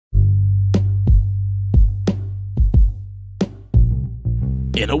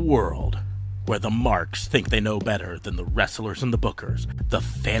In a world where the marks think they know better than the wrestlers and the bookers, the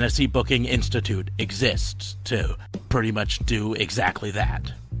Fantasy Booking Institute exists to pretty much do exactly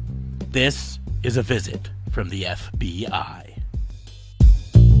that. This is a visit from the FBI.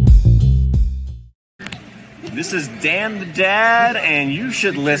 This is Dan the Dad, and you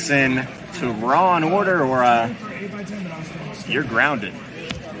should listen to Raw and Order or you're grounded.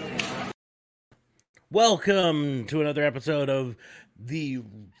 Welcome to another episode of the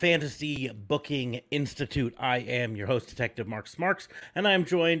Fantasy Booking Institute. I am your host, Detective Mark Smarks, and I'm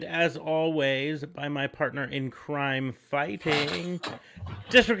joined, as always, by my partner in crime fighting,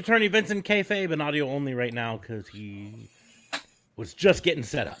 District Attorney Vincent Kayfabe, and audio only right now because he was just getting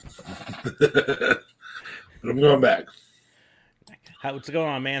set up. I'm going back. What's going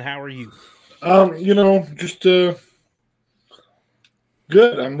on, man? How are you? Just good.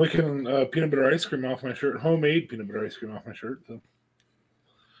 I'm licking peanut butter ice cream off my shirt. Homemade peanut butter ice cream off my shirt. So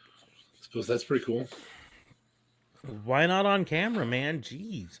I suppose that's pretty cool. Why not on camera, man?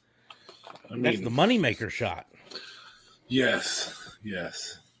 Jeez. That's the moneymaker shot. Yes.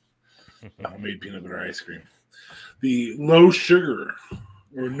 Homemade peanut butter ice cream. The low sugar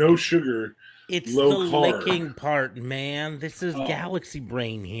or no sugar. It's low the carb. licking part, man. This is Galaxy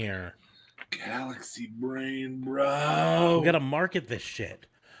Brain here. Galaxy Brain, bro. We gotta market this shit.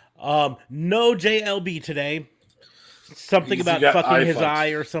 No JLB today. Something about fucking his eye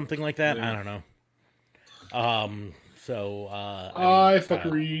or something like that. Yeah. I don't know. Eye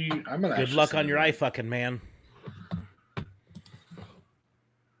fuckery. I'm gonna good luck on your eye fucking, man.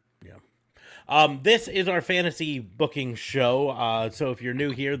 This is our fantasy booking show. So if you're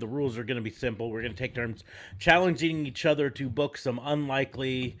new here, the rules are going to be simple. We're going to take turns challenging each other to book some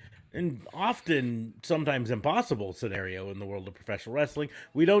unlikely and often sometimes impossible scenario in the world of professional wrestling.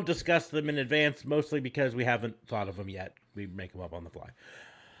 We don't discuss them in advance, mostly because we haven't thought of them yet. We make them up on the fly.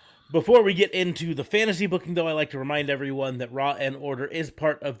 Before we get into the fantasy booking, though, I like to remind everyone that Raw and Order is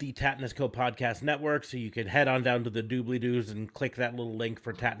part of the Tatnisco Podcast Network, so you can head on down to the doobly-doos and click that little link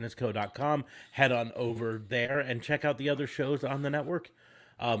for tatnisco.com. Head on over there and check out the other shows on the network.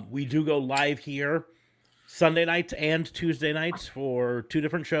 We do go live here Sunday nights and Tuesday nights for two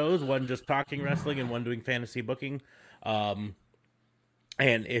different shows, one just talking wrestling and one doing fantasy booking. And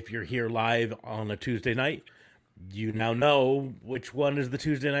if you're here live on a Tuesday night, you now know which one is the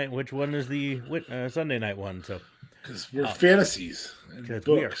Tuesday night, which one is the Sunday night one. So, because we're fantasies and books.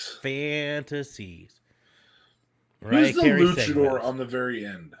 We are fantasies. Who's the luchador on the very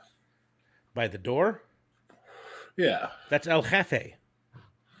end? By the door? Yeah, that's El Jefe.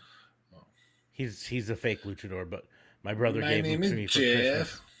 He's a fake luchador, but my brother gave him to me for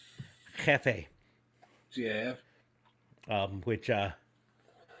Christmas. Jefe. Jeff.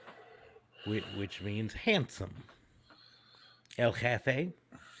 Which means handsome. El Jefe.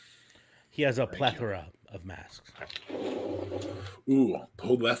 He has a plethora of masks. Ooh,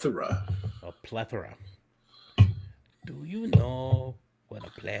 plethora. A plethora. Do you know what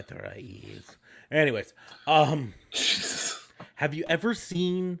a plethora is? Anyways, Jesus. Have you ever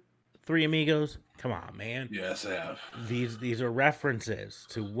seen Three Amigos? Come on, man. Yes, I have. These are references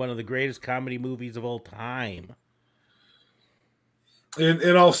to one of the greatest comedy movies of all time.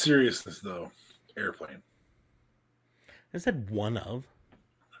 In all seriousness, though, Airplane. I said one of.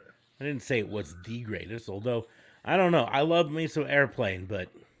 I didn't say it was the greatest, although, I don't know. I love me some Airplane, but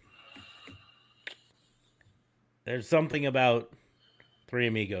there's something about Three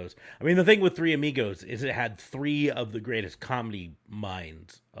Amigos. I mean, the thing with Three Amigos is it had three of the greatest comedy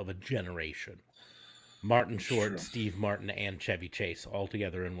minds of a generation. Martin Short, True. Steve Martin, and Chevy Chase all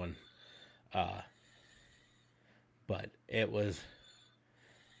together in one. But it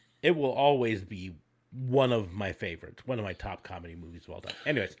will always be one of my favorites, one of my top comedy movies of all time.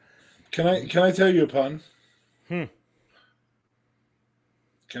 Anyways. Can I tell you a pun? Can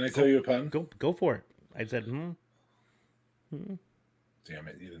I tell you a pun? Go for it. I said, Damn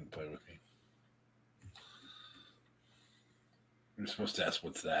it, you didn't play with me. You're supposed to ask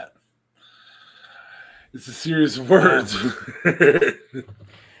what's that? It's a series of words.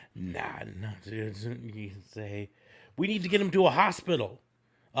 Nah. You say, we need to get him to a hospital.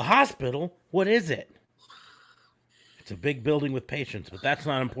 A hospital? What is it? It's a big building with patients, but that's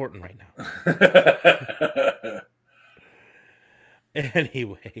not important right now.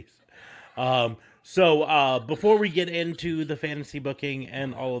 Anyways. So before we get into the fantasy booking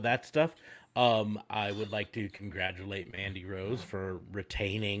and all of that stuff, I would like to congratulate Mandy Rose for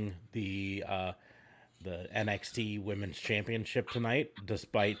retaining the NXT Women's Championship tonight,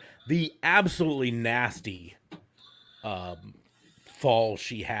 despite the absolutely nasty fall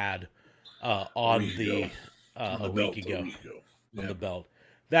she had on a week ago on the belt.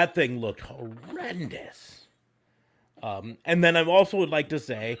 That thing looked horrendous. And then I also would like to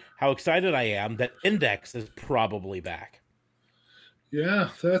say how excited I am that Index is probably back. Yeah,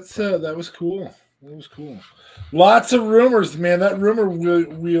 that was cool. That was cool. Lots of rumors, man. That rumor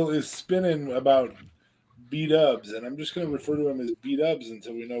wheel is spinning about B-Dubs, and I'm just going to refer to him as B-Dubs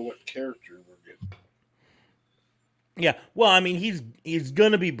until we know what character we're getting. Yeah, well, I mean, he's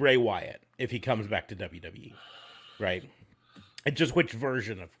gonna be Bray Wyatt if he comes back to WWE, right? And just which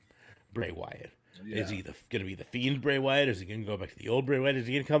version of Bray Wyatt? Yeah. Is he gonna be the Fiend Bray Wyatt? Is he gonna go back to the old Bray Wyatt? Is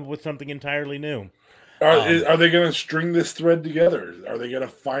he gonna come up with something entirely new? Are they going to string this thread together? Are they going to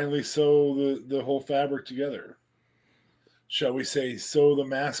finally sew the whole fabric together? Shall we say sew the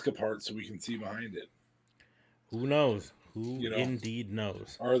mask apart so we can see behind it? Who knows? Who indeed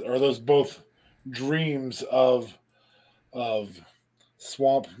knows? Are those both dreams of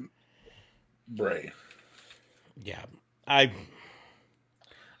Swamp Bray? Yeah, I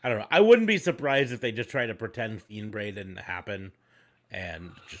don't know. I wouldn't be surprised if they just try to pretend Fiend Bray didn't happen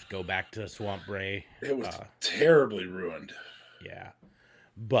and just go back to Swamp Bray. It was terribly ruined. Yeah,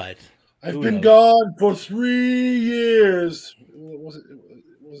 but I've been gone for 3 years. It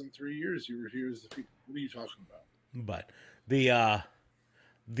wasn't 3 years. You were here as the. What are you talking about? But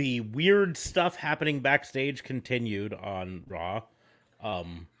the weird stuff happening backstage continued on Raw,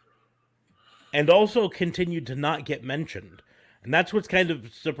 and also continued to not get mentioned. And that's what's kind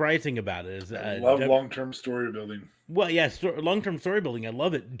of surprising about it. Is I love long-term story building. Well, yeah, long-term story building. I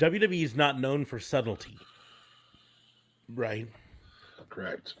love it. WWE is not known for subtlety, right?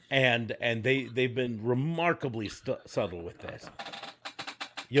 Correct. And they've been remarkably subtle with this.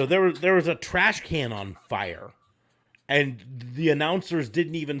 You know, there was a trash can on fire, and the announcers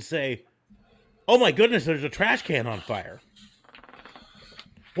didn't even say, "Oh my goodness, there's a trash can on fire."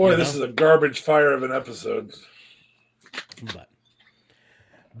 Boy, this is a garbage fire of an episode.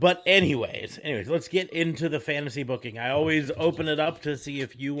 But anyways, let's get into the fantasy booking. I always open it up to see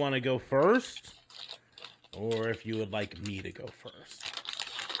if you want to go first, or if you would like me to go first.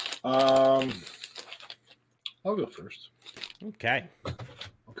 I'll go first. Okay.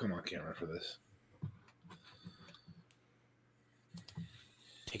 I'll come on camera for this.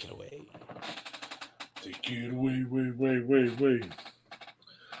 Take it away. Take it away, way.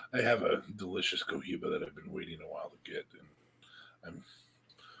 I have a delicious Cohiba that I've been waiting a while to get, and I'm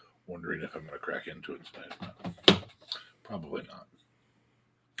wondering if I'm going to crack into it tonight. Probably not.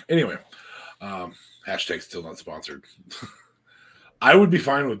 Anyway, hashtag still not sponsored. I would be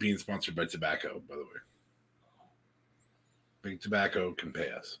fine with being sponsored by tobacco, by the way. Big Tobacco can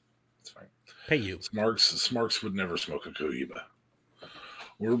pay us. It's fine. Pay you. Smarks would never smoke a Cohiba.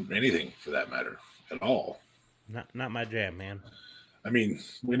 Or anything, for that matter, at all. Not my jam, man. I mean,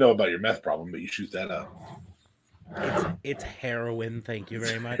 we know about your meth problem, but you shoot that up. It's heroin, thank you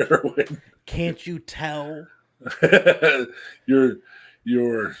very much. Heroin. Can't you tell? Your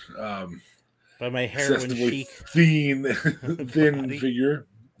by my heroin chic thin figure.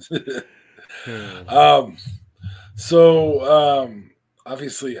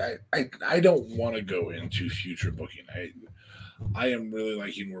 Obviously I don't want to go into future booking. I am really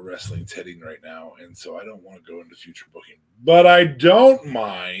liking where wrestling's heading right now, and so I don't want to go into future booking. But I don't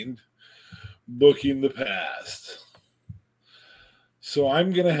mind booking the past. So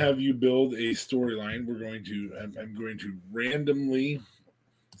I'm going to have you build a storyline. I'm going to randomly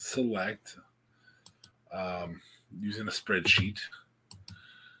select using a spreadsheet.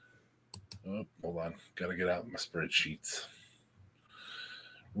 Oh, hold on. Got to get out my spreadsheets.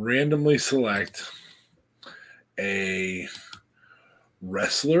 Randomly select a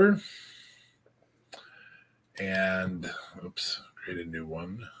wrestler and create a new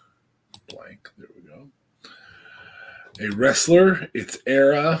one. Blank. There we go. A wrestler, its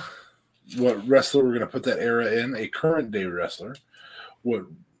era, what wrestler we're going to put that era in, a current day wrestler, what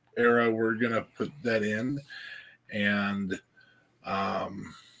era we're going to put that in, and a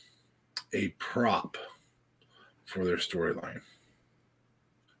prop for their storyline.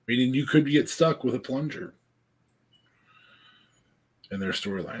 Meaning you could get stuck with a plunger in their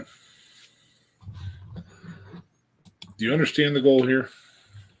storyline. Do you understand the goal here?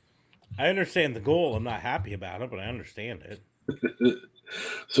 I understand the goal. I'm not happy about it, but I understand it.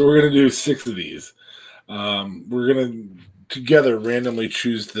 So we're going to do 6 of these. We're going to together randomly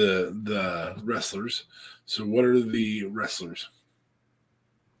choose the wrestlers. So what are the wrestlers?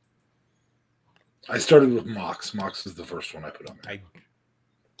 I started with Mox. Mox is the first one I put on there.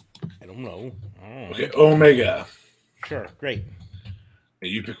 I don't know. Okay, Omega. Sure, great. Hey,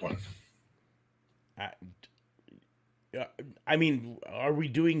 you pick one. I mean, are we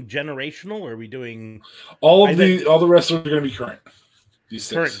doing generational or are we doing all the wrestlers are going to be current?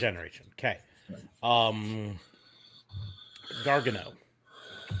 D6. Current generation. Okay. Gargano.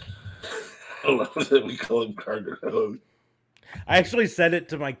 Oh, we call him Gargano. I actually said it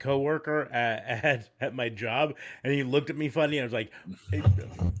to my coworker at my job, and he looked at me funny. I was like,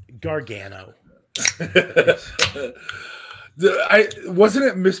 Gargano. Wasn't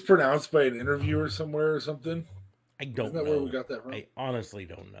it mispronounced by an interviewer somewhere or something? I don't Isn't that know. where we got that from? I honestly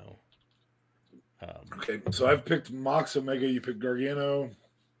don't know. Okay, so I've picked Mox Omega. You picked Gargano.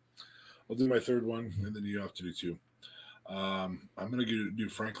 I'll do my third one, and then you have to do two. I'm gonna do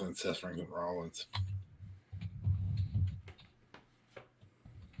Franklin, Seth Franklin Rollins.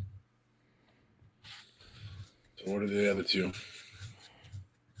 So what are the other two?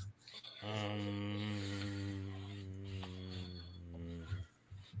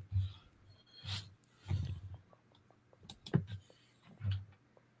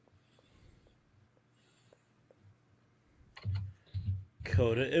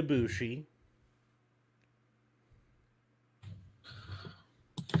 Kota Ibushi.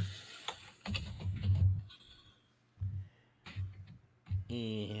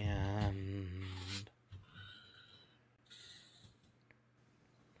 And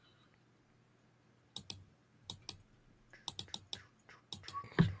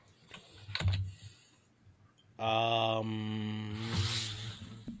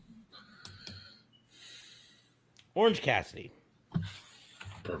Orange Cassidy.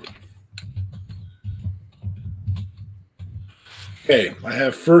 Perfect. Okay, I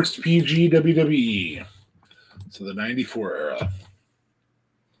have first PG WWE. So the 94 era.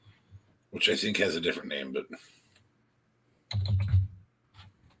 Which I think has a different name, but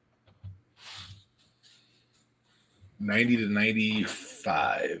 90 to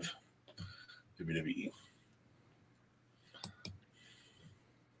 95 WWE.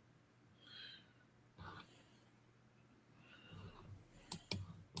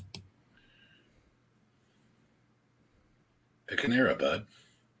 Pick an era, bud.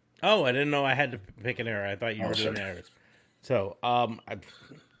 Oh, I didn't know I had to pick an era. I thought you were doing eras. So,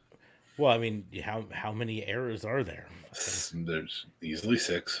 well, I mean, how many eras are there? There's easily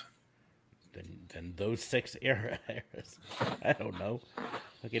 6. Then those 6 eras. I don't know.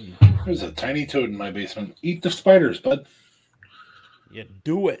 There's a tiny toad in my basement. Eat the spiders, bud. Yeah,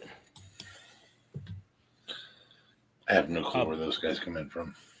 do it. I have no clue where those guys come in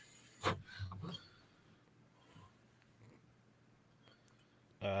from.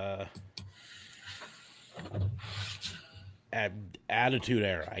 Attitude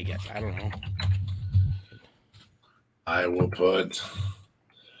era, I guess. I don't know. I will put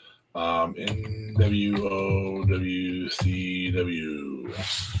NWO WCW.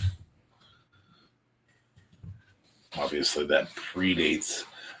 Obviously, that predates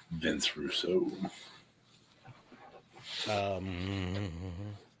Vince Russo.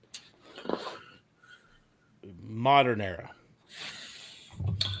 Modern era.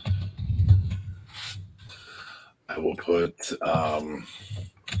 I will put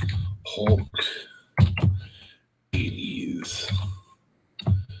Hulk 80s.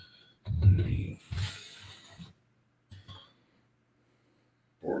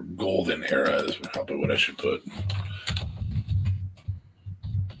 Or Golden Era is probably what I should put.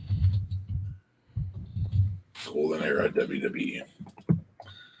 Golden Era WWE.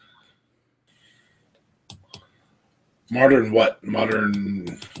 Modern what?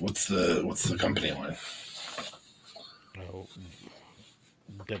 Modern what's the company line? Oh,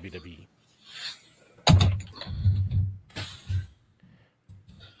 WWE.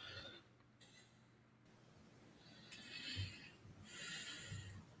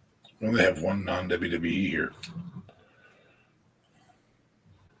 We only have one non-WWE here.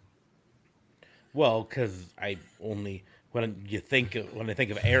 Well, because when I think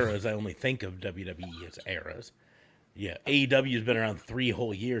of eras, I only think of WWE as eras. Yeah, AEW has been around 3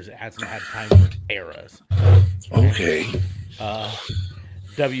 whole years. It hasn't had time for eras. Okay.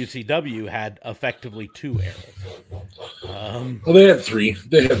 WCW had effectively 2 eras. Well, they had 3.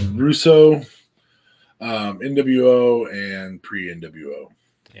 They had Russo, NWO, and pre-NWO.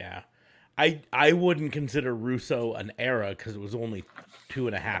 Yeah. I wouldn't consider Russo an era because it was only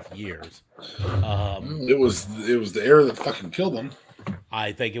 2.5 years. It was the era that fucking killed them.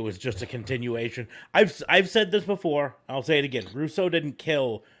 I think it was just a continuation. I've said this before. I'll say it again. Russo didn't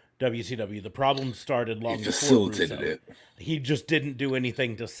kill WCW. The problem started long before facilitated Russo. it. He just didn't do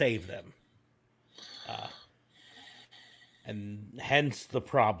anything to save them. And hence the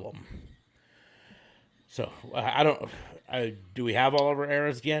problem. So, I don't... do we have all of our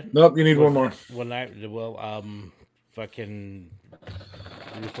eras yet? Nope, you need one more. Fucking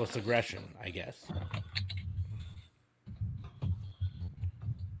Ruthless Aggression, I guess.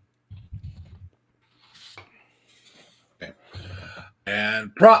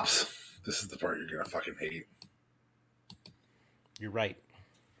 And props. This is the part you're going to fucking hate. You're right.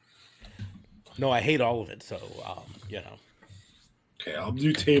 No, I hate all of it, so, Okay, I'll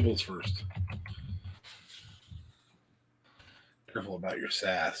do tables first. Careful about your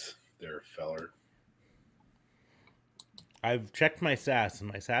sass there, feller. I've checked my SAS,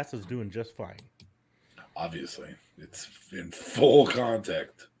 and my SAS is doing just fine. Obviously, it's in full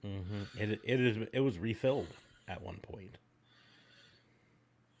contact. Mm-hmm. It was refilled at one point.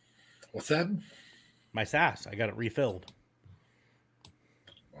 What's that? My SAS, I got it refilled.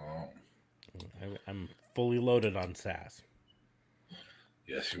 Oh, I'm fully loaded on SAS.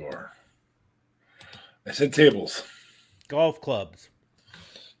 yes, you are. I said tables. Golf clubs.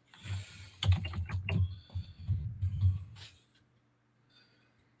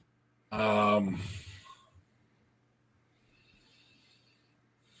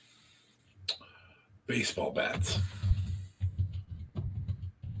 Baseball bats.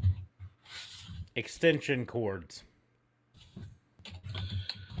 Extension cords.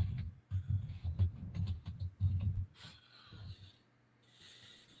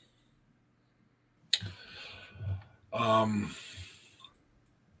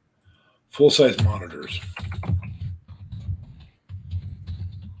 Full-size monitors.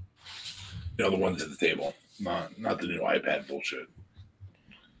 You know, the ones at the table. Not the new iPad bullshit.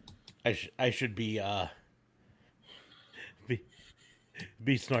 I should be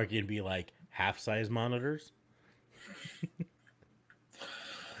snarky and be like half-size monitors.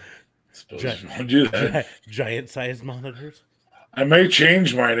 Suppose if you want to do that. Giant-sized monitors. I might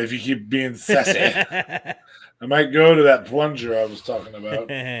change mine if you keep being sassy. I might go to that plunger I was talking about.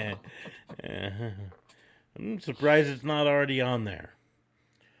 I'm surprised it's not already on there.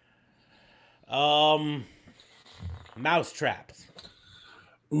 Mouse traps.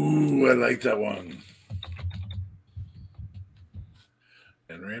 Ooh, I like that one.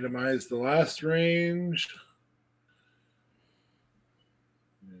 And randomize the last range.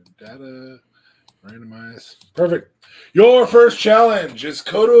 Data. Randomize. Perfect. Your first challenge is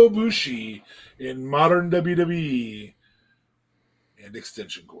Kota Ibushi in modern WWE and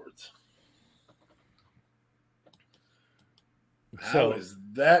extension cords. How does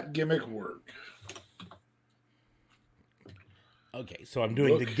that gimmick work? Okay, so I'm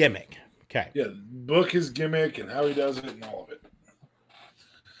doing the gimmick. Okay. Yeah, book his gimmick and how he does it and all of it.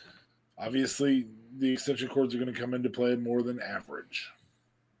 Obviously, the extension cords are going to come into play more than average.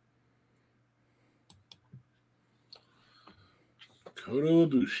 Kota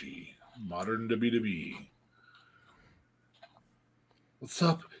Ibushi, modern WWE. What's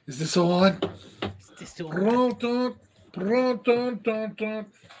up? Is this on?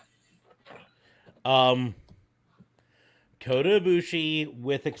 Kota Ibushi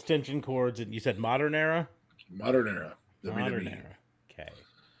with extension cords, and you said modern era? Modern era. Modern era. Okay.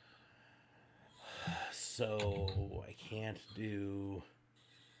 So I can't do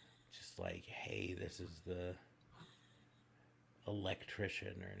just like, hey, this is the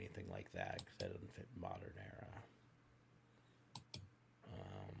electrician or anything like that, because that doesn't fit modern era.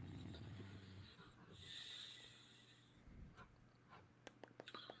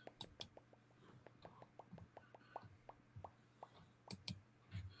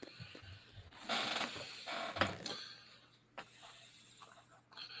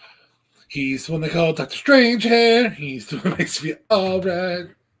 He's the one they call Dr. Strange Hair. He's the one that makes me alright.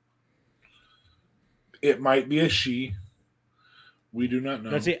 It might be a she. We do not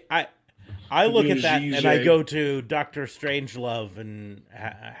know. Now, see, I look at that and I go to Dr. Strangelove and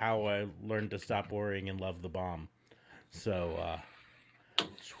how I learned to stop worrying and love the bomb. So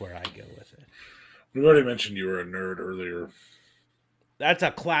that's where I go with it. We've already mentioned you were a nerd earlier. That's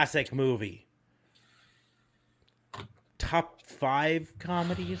a classic movie. Top 5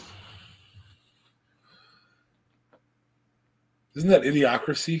 comedies? Isn't that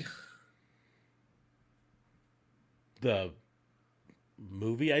Idiocracy? The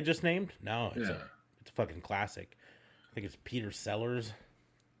movie I just named? No, it's a fucking classic. I think it's Peter Sellers.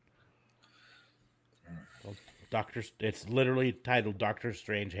 Well, it's literally titled Doctor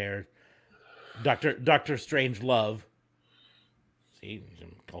Strange Hair. Doctor Strange Love. See,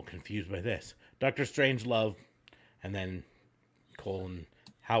 I'm all confused by this. Doctor Strange Love, and then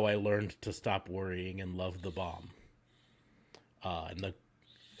how I learned to stop worrying and love the bomb. And the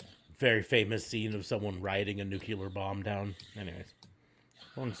very famous scene of someone riding a nuclear bomb down. Anyways,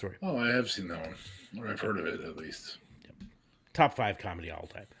 long story. Oh, I have seen that one. Or I've heard of it, at least. Yep. Top 5 comedy all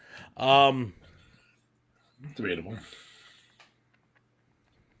time. Debatable.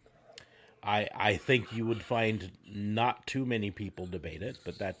 I think you would find not too many people debate it,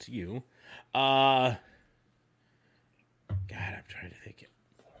 but that's you. God, I'm trying to think.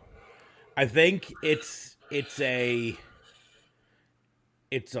 I think it's a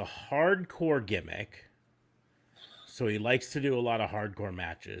hardcore gimmick. So he likes to do a lot of hardcore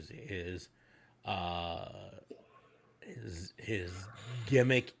matches. His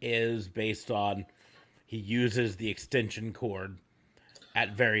gimmick is based on he uses the extension cord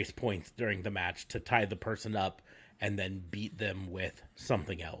at various points during the match to tie the person up and then beat them with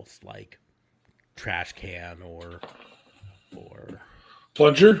something else like trash can or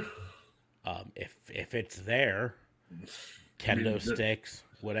Plunger? if it's there, kendo sticks,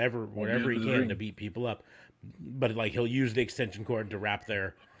 whatever he can to beat people up. But like he'll use the extension cord to wrap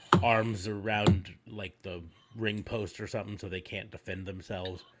their arms around like the ring post or something so they can't defend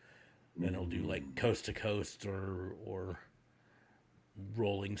themselves. Then he'll do like coast to coast or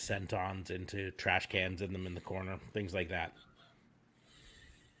rolling sentons into trash cans in them in the corner, things like that.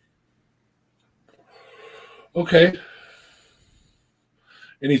 Okay.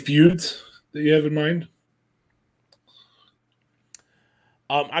 Any feuds that you have in mind?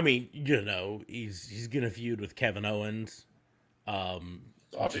 I mean, he's gonna feud with Kevin Owens.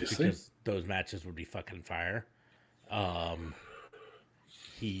 Obviously, because those matches would be fucking fire.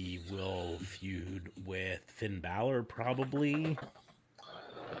 He will feud with Finn Balor probably.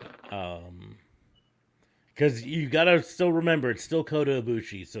 Because you gotta still remember it's still Kota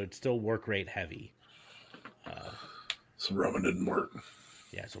Ibushi, so it's still work rate heavy. So Roman didn't work.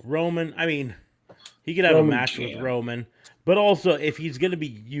 Yeah, so Roman, I mean, he could have a match with Roman, but also if he's gonna be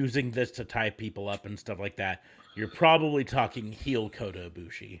using this to tie people up and stuff like that, you're probably talking heel Kota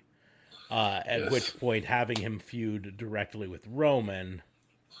Ibushi. At which point having him feud directly with Roman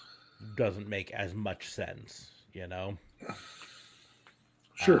doesn't make as much sense,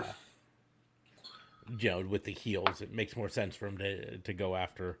 Sure. With the heels, it makes more sense for him to go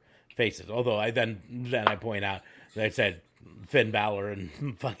after faces. Although I then I point out that I said Finn Balor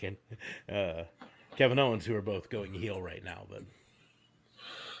and fucking Kevin Owens, who are both going heel right now, but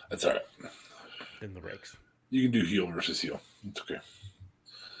that's all right. In the rakes, you can do heel versus heel. It's okay.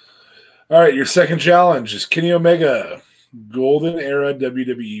 All right, your second challenge is Kenny Omega, Golden Era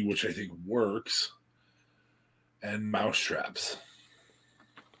WWE, which I think works, and Mousetraps.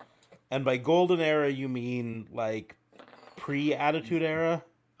 And by Golden Era, you mean like pre-Attitude Era?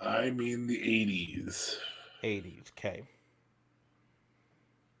 I mean the 80s. 80s, okay.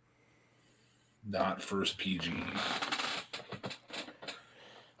 Not first PG.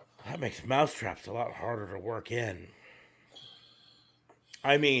 That makes Mousetraps a lot harder to work in.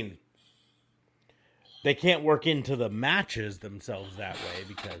 I mean, they can't work into the matches themselves that way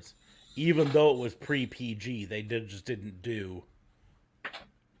because even though it was pre-PG, they just didn't do.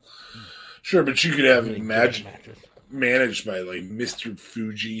 Sure, but you could have managed by like Mr.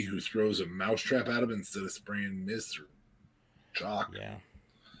 Fuji who throws a mousetrap at him instead of spraying mist or chalk. Yeah.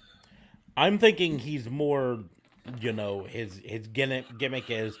 I'm thinking he's more, his gimmick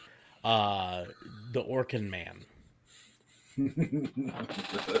is the Orkin Man.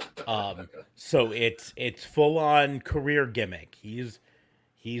 So it's full on career gimmick. He's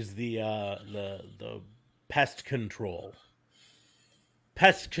the pest control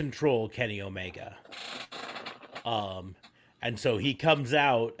Kenny Omega. And so he comes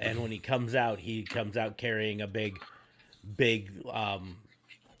out, and when he comes out carrying a big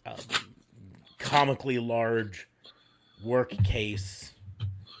comically large work case,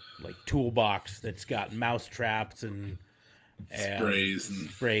 like toolbox that's got mouse traps and sprays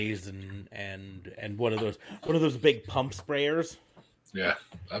and one of those big pump sprayers. Yeah,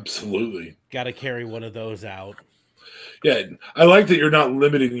 absolutely. Got to carry one of those out. Yeah, I like that you're not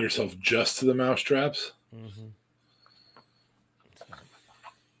limiting yourself just to the mouse traps. Mm-hmm.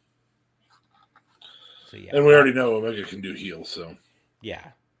 So yeah, and we already know Omega can do heels, so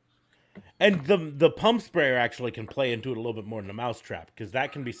yeah. And the pump sprayer actually can play into it a little bit more than a mousetrap because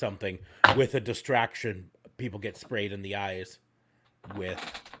that can be something with a distraction. People get sprayed in the eyes with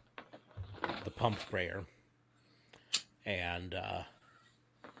the pump sprayer, and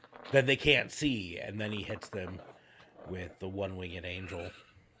then they can't see, and then he hits them with the one-winged angel.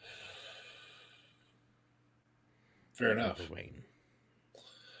 Fair enough.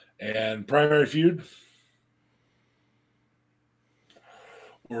 And primary feud?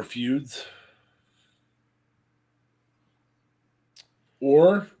 Or feuds?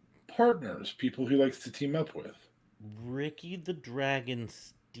 Or partners, people he likes to team up with? Ricky the Dragon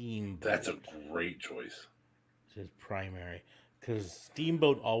Steamboat. That's a great choice. His primary. Because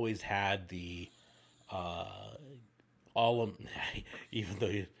Steamboat always had the even though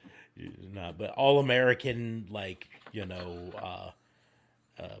he's not, but all-American, like,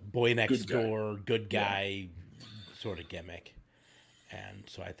 boy next door, good guy, sort of gimmick. And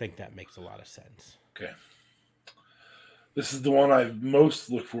so I think that makes a lot of sense. Okay. This is the one I most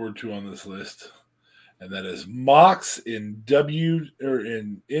look forward to on this list. And that is Mox in NWO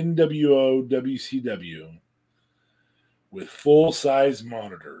WCW with full-size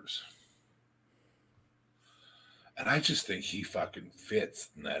monitors. And I just think he fucking fits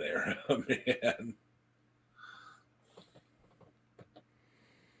in that era, man.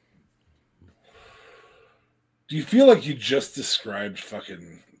 Do you feel like you just described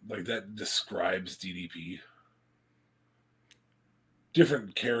fucking, like that describes DDP?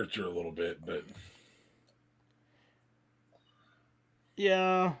 Different character a little bit, but...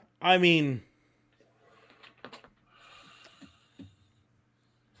 Yeah, I mean...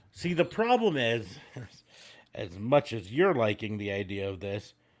 See, the problem is, as much as you're liking the idea of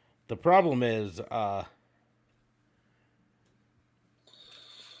this, the problem is,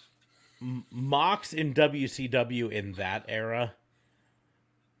 Mox in WCW in that era,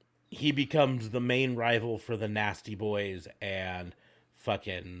 he becomes the main rival for the Nasty Boys and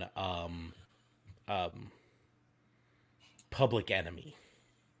fucking Public Enemy.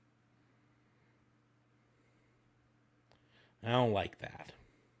 I don't like that.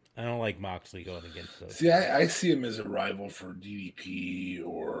 I don't like Moxley going against those. See, I see him as a rival for DDP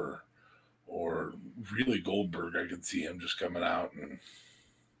or really Goldberg. I could see him just coming out and...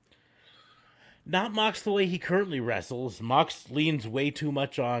 Not Mox the way he currently wrestles. Mox leans way too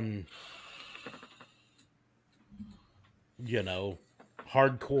much on,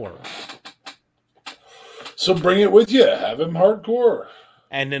 hardcore. So bring it with you. Have him hardcore.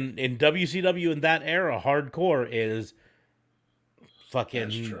 And in WCW in that era, hardcore is fucking...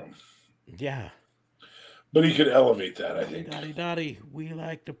 That's true. Yeah. But he could elevate that, I think. Dotty dotty, we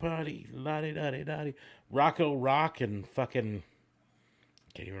like to party. Lottie dotty dotty. Rocco Rock and fucking...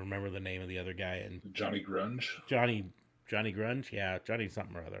 Can't even remember the name of the other guy. And Johnny Grunge? Johnny Grunge? Yeah, Johnny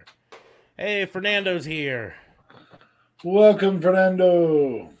something or other. Hey, Fernando's here. Welcome,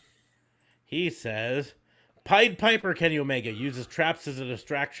 Fernando. He says, Pied Piper Kenny Omega uses traps as a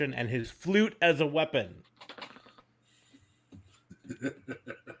distraction and his flute as a weapon. This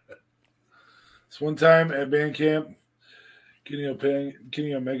one time at band camp, Kenny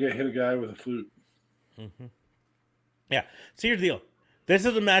Omega hit a guy with a flute. Mm-hmm. Yeah. So here's the deal. This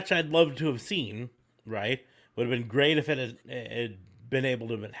is a match I'd love to have seen, right? Would have been great if it had been able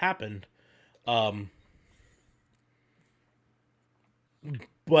to have happened. But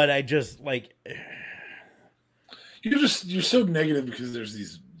I just, like... You're so negative because there's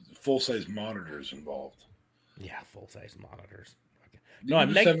these full-size monitors involved. Yeah, full-size monitors. Okay. No,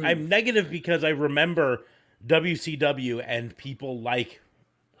 I'm negative because I remember WCW and people like...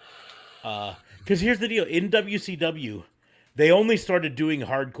 Because here's the deal. In WCW... They only started doing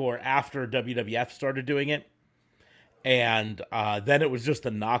hardcore after WWF started doing it. And then it was just a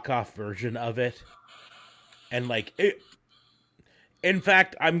knockoff version of it. And in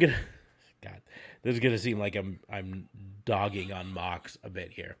fact, God, this is going to seem like I'm dogging on Mox a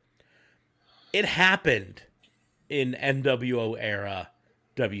bit here. It happened in NWO era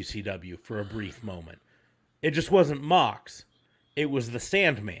WCW for a brief moment. It just wasn't Mox. It was the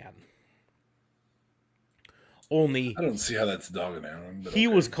Sandman. Only I don't see how that's dogging on him. He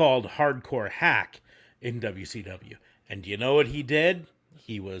was called Hardcore Hack in WCW. And you know what he did?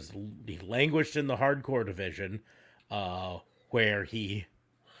 He languished in the hardcore division, where he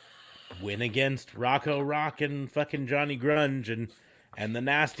went against Rocco Rock and fucking Johnny Grunge and the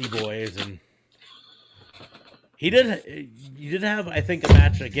Nasty Boys, and you did have, I think, a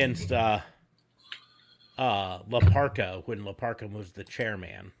match against La Parka when La Parka was the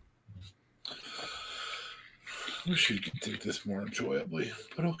chairman. I wish you could take this more enjoyably,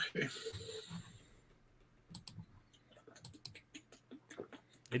 but okay.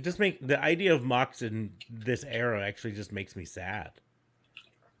 It just the idea of Mox in this era actually just makes me sad.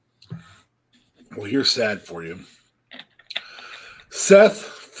 Well, here's sad for you. Seth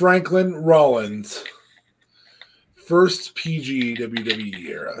Franklin Rollins, first PG WWE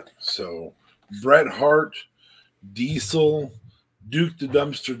era. So Bret Hart, Diesel, Duke the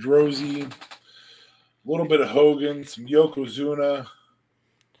Dumpster Droese, a little bit of Hogan, some Yokozuna.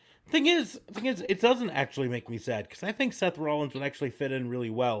 Thing is, it doesn't actually make me sad because I think Seth Rollins would actually fit in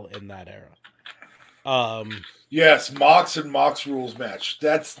really well in that era. Yes, Mox and Mox Rules match.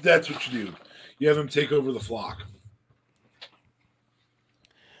 That's what you do. You have him take over the flock.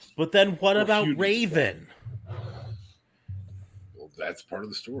 But then what about Raven? Well, that's part of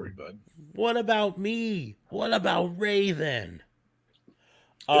the story, bud. What about me? What about Raven?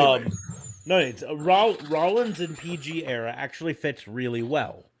 Anyway. No, it's Rollins in PG era actually fits really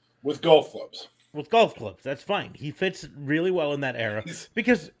well with golf clubs. with golf clubs. That's fine. He fits really well in that era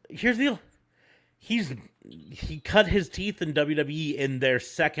because here's the deal. He cut his teeth in WWE in their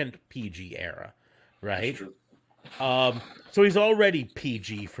second PG era, right? So he's already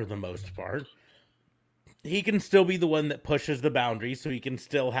PG for the most part. He can still be the one that pushes the boundaries, so he can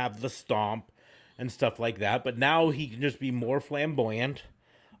still have the stomp and stuff like that. But now he can just be more flamboyant.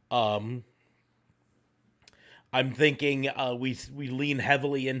 I'm thinking we lean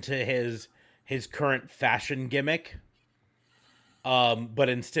heavily into his current fashion gimmick. But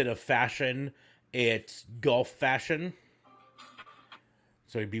instead of fashion, it's golf fashion.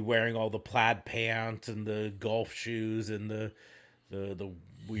 So he'd be wearing all the plaid pants and the golf shoes and the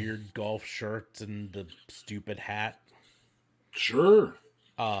weird golf shirts and the stupid hat. Sure.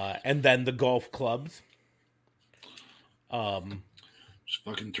 And then the golf clubs. Just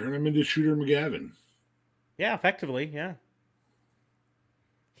fucking turn him into Shooter McGavin. Yeah, effectively, yeah.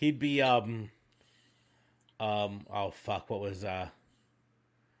 He'd be oh fuck, what was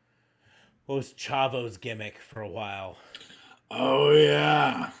Chavo's gimmick for a while? Oh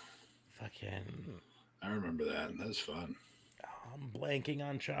yeah. Fucking I remember that. That was fun. I'm blanking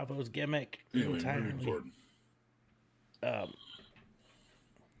on Chavo's gimmick Anyway, entirely. moving forward.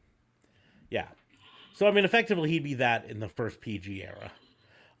 Yeah. So I mean, effectively, he'd be that in the first PG era.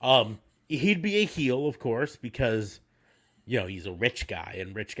 He'd be a heel, of course, because he's a rich guy,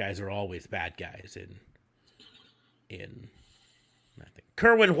 and rich guys are always bad guys. In I think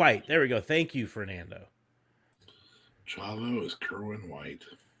Kerwin White. There we go. Thank you, Fernando. Chavo is Kerwin White.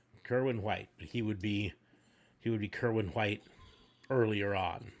 Kerwin White. He would be Kerwin White earlier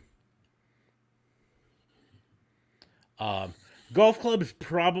on. Golf clubs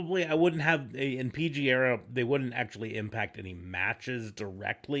probably I wouldn't have in PG era. They wouldn't actually impact any matches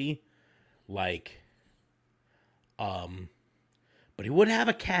directly, but he would have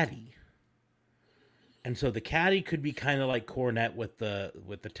a caddy, and so the caddy could be kind of like Cornette with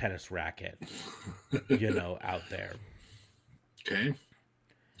the tennis racket, out there. Okay.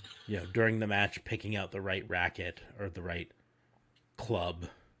 During the match, picking out the right racket or the right club,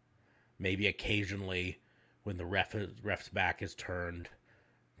 maybe occasionally. When the ref's back is turned,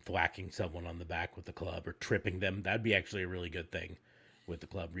 thwacking someone on the back with the club or tripping them. That'd be actually a really good thing with the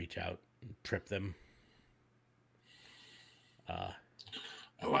club. Reach out and trip them. I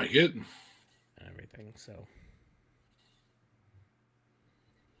like it. And everything, so.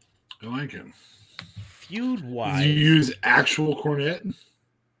 I like it. Feud-wise. Do you use actual Cornette?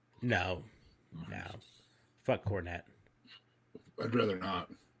 No. Fuck Cornette. I'd rather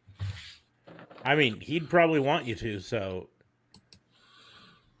not. I mean, he'd probably want you to, so.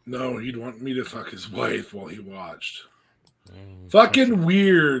 No, he'd want me to fuck his wife while he watched. Fucking touchy.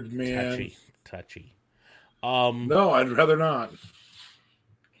 Weird, man. Touchy. No, I'd rather not.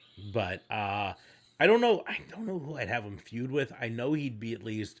 But I don't know who I'd have him feud with. I know he'd be at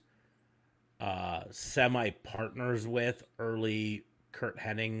least semi-partners with early Kurt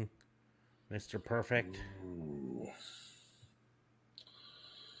Hennig, Mr. Perfect. Ooh.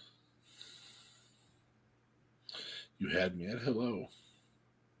 You had me at hello.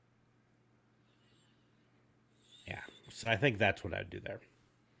 Yeah, so I think that's what I'd do there.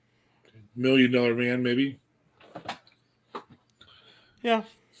 $1 Million Man, maybe? Yeah.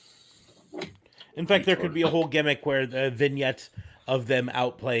 In fact, there could be a whole gimmick where the vignettes of them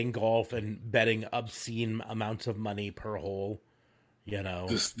out playing golf and betting obscene amounts of money per hole,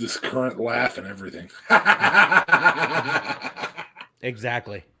 This current laugh and everything.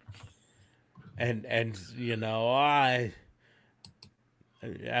 Exactly. And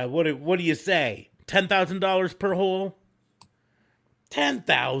what do you say? $10,000 per hole?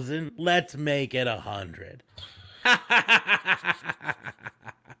 10,000. Let's make it 100.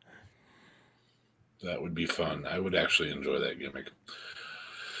 That would be fun. I would actually enjoy that gimmick.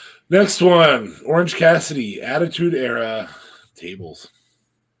 Next one, Orange Cassidy, Attitude Era tables.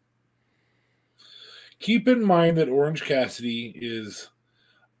 Keep in mind that Orange Cassidy is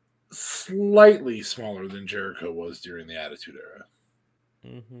slightly smaller than Jericho was during the Attitude Era.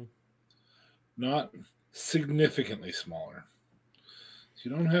 Mm-hmm. Not significantly smaller. So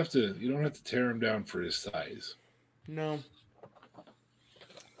you don't have to tear him down for his size. No.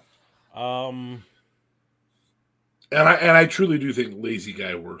 And I truly do think Lazy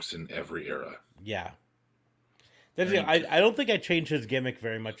Guy works in every era. Yeah. I don't think I changed his gimmick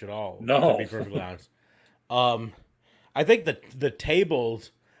very much at all. No. To be perfectly honest. I think the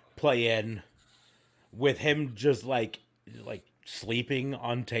tables play in with him just like sleeping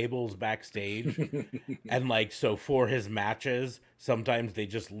on tables backstage. And so for his matches, sometimes they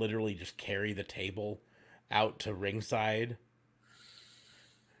just literally just carry the table out to ringside.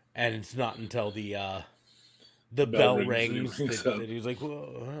 And it's not until the Bell bell rings rings and he wakes that, up. that he's like,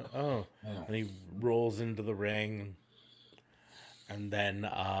 whoa, oh, Oh. and he rolls into the ring, and then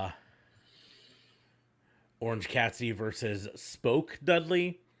Orange Cassidy versus Spoke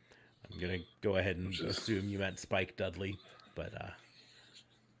Dudley. I'm gonna go ahead and assume you meant Spike Dudley, but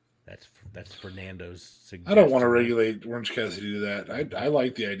that's Fernando's suggestion. I don't want to regulate Orange Cassidy to that. I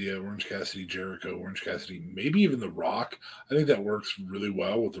like the idea of Orange Cassidy, Jericho, Orange Cassidy, maybe even The Rock. I think that works really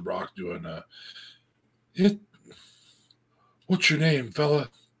well with The Rock doing what's your name, fella?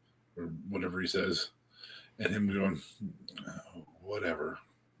 Or whatever he says. And him going, oh, whatever.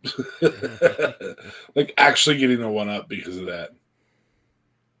 Like actually getting a one up because of that.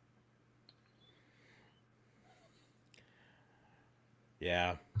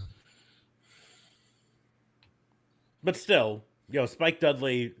 Yeah. But still, Spike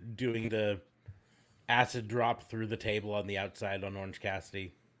Dudley doing the acid drop through the table on the outside on Orange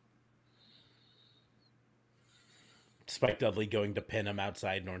Cassidy. Spike Dudley going to pin him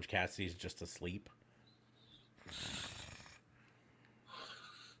outside and Orange Cassidy's just asleep.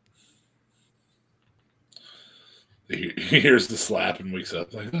 He hears the slap and wakes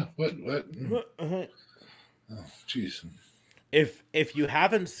up like, oh, what? Oh, jeez. If you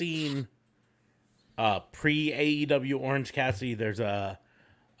haven't seen pre AEW Orange Cassidy, there's a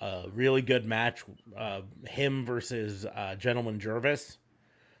really good match, him versus Gentleman Jervis,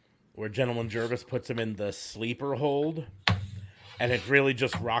 where Gentleman Jervis puts him in the sleeper hold, and it really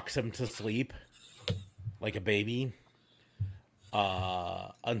just rocks him to sleep like a baby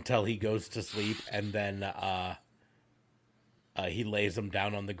until he goes to sleep, and then he lays him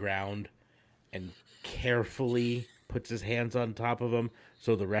down on the ground and carefully puts his hands on top of him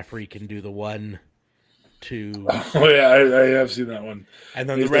so the referee can do the 1, 2. Oh yeah, I have seen that one. And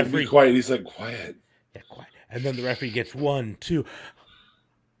then he's the referee, like, be quiet. He's like, quiet. Yeah, quiet. And then the referee gets 1, 2.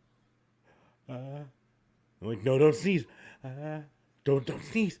 I'm like, no, don't sneeze. Don't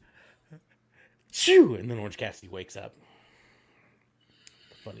sneeze. Chew. And then Orange Cassidy wakes up.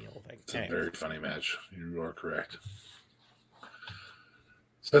 Funny little thing. It's a very funny match. You are correct.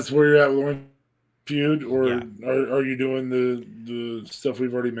 So that's where you're at with Orange Feud, or are you doing the stuff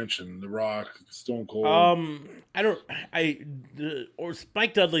we've already mentioned? The Rock, Stone Cold. Or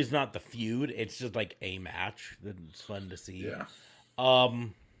Spike Dudley's not the feud. It's just like a match that's fun to see. Yeah.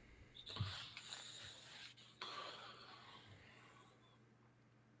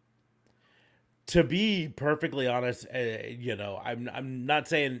 To be perfectly honest, I'm not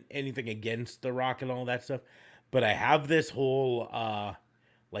saying anything against The Rock and all that stuff, but I have this whole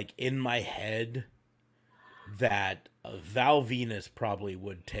like in my head that Val Venus probably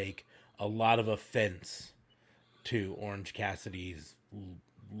would take a lot of offense to Orange Cassidy's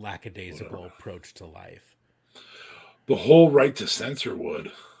lackadaisical approach to life. The whole right to censor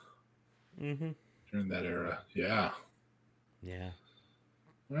would. Mm-hmm. During that era. Yeah. Yeah.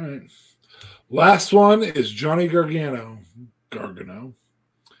 All right. Last one is Johnny Gargano.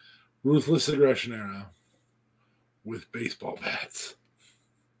 Ruthless Aggression Era with baseball bats.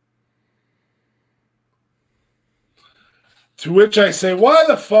 To which I say, why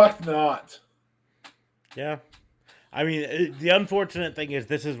the fuck not? Yeah. I mean, the unfortunate thing is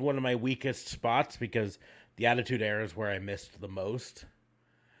this is one of my weakest spots because the Attitude Era is where I missed the most.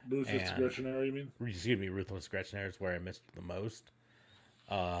 Ruthless Aggression Era, you mean? Excuse me, Ruthless Aggression Era is where I missed the most.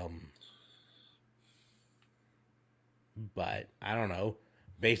 But I don't know.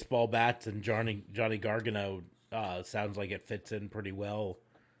 Baseball bats and Johnny Gargano sounds like it fits in pretty well.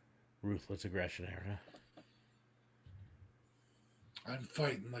 Ruthless Aggression Era. I'm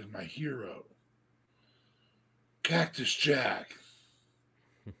fighting like my hero. Cactus Jack.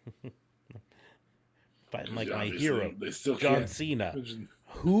 Fighting like my hero. They still John Cena.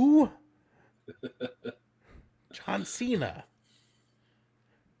 Who? John Cena.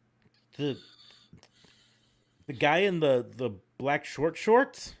 The guy in the black short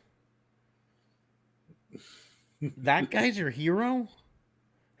shorts? That guy's your hero?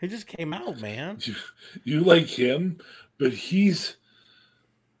 He just came out, man. You like him, but he's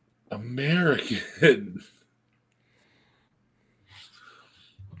American.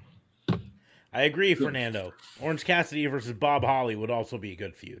 I agree, Fernando. Orange Cassidy versus Bob Holly would also be a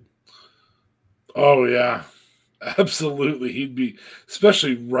good feud. Oh, yeah. Absolutely. He'd be,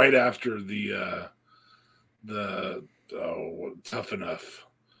 especially right after the Tough Enough,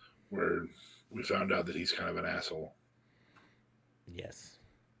 where we found out that he's kind of an asshole. Yes.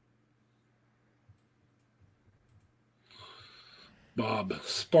 Bob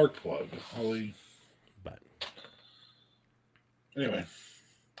Sparkplug. Holly. But anyway,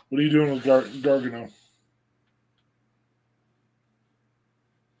 what are you doing with Gargano?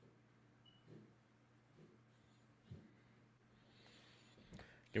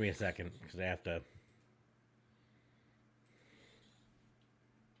 Give me a second because I have to.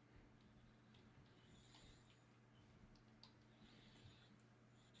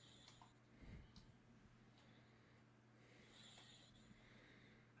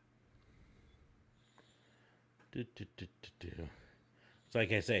 So,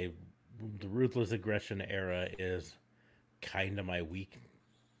 like I say, the ruthless aggression era is kind of my weak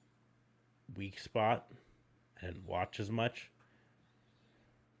spot. I didn't watch as much,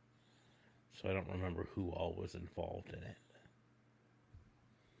 so I don't remember who all was involved in it.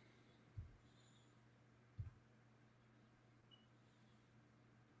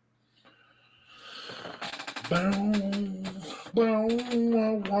 Bow, bow,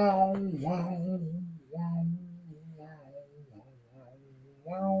 wow, wow, wow, wow,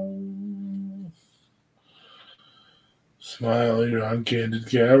 wow. Smiling on candid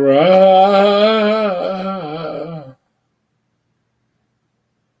camera.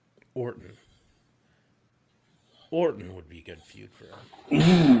 Orton. Orton would be a good feud for him.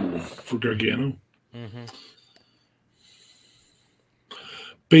 Ooh, for Gargano. Mm-hmm.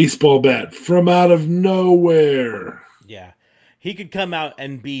 Baseball bat from out of nowhere. Yeah, he could come out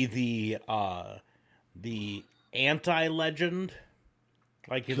and be the anti-legend.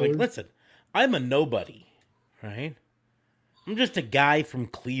 Like he's like, Killer. listen, I'm a nobody, right? I'm just a guy from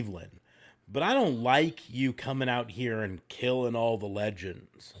Cleveland, but I don't like you coming out here and killing all the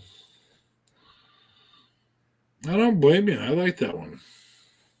legends. I don't blame you. I like that one.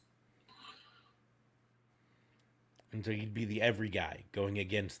 And so he'd be the every guy going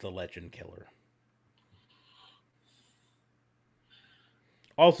against the legend killer.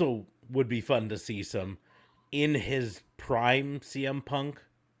 Also, would be fun to see some in his prime CM Punk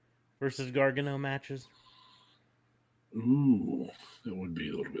versus Gargano matches. Ooh, that would be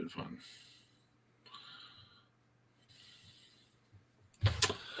a little bit fun.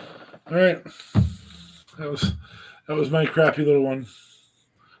 All right, that was my crappy little one.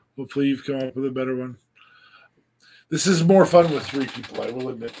 Hopefully, you've come up with a better one. This is more fun with 3 people. I will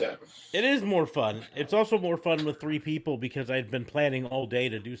admit that. It is more fun. It's also more fun with 3 people because I'd been planning all day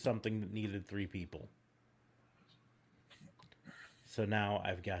to do something that needed 3 people. So now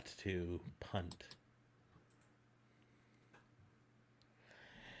I've got to punt.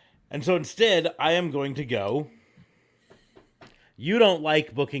 And so instead, I am going to go. You don't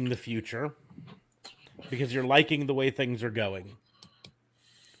like booking the future because you're liking the way things are going.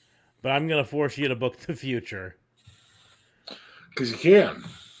 But I'm going to force you to book the future. Because you can.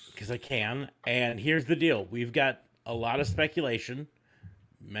 Because I can. And here's the deal. We've got a lot of speculation.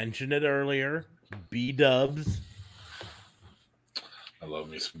 Mentioned it earlier. B-dubs. I love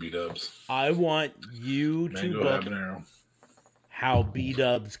me some B-dubs. I want you Mango to book habanero. how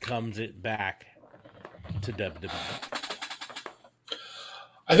B-dubs comes it back to WWE.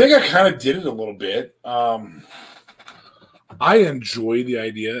 I think I kind of did it a little bit. I enjoy the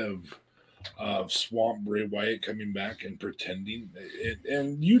idea of Swamp Bray Wyatt coming back and pretending,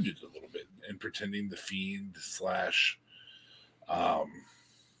 and you did a little bit, and pretending the Fiend /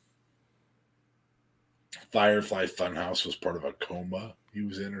 Firefly Funhouse was part of a coma he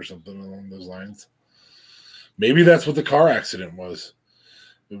was in or something along those lines. Maybe that's what the car accident was.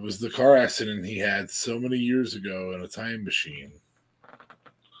 It was the car accident he had so many years ago in a time machine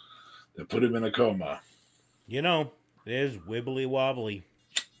that put him in a coma. You know, it is wibbly wobbly.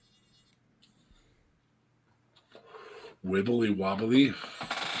 Wibbly wobbly.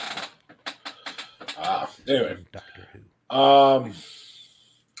 Anyway. Doctor Who.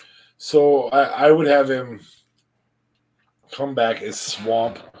 So I would have him come back as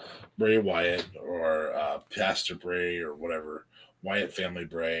Swamp Bray Wyatt or Pastor Bray or whatever, Wyatt Family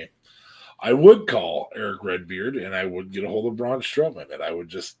Bray. I would call Eric Redbeard and I would get a hold of Braun Strowman and I would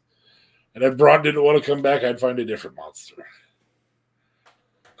just, and if Braun didn't want to come back, I'd find a different monster.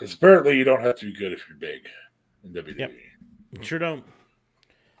 Because apparently you don't have to be good if you're big in WWE. Yep. Sure don't.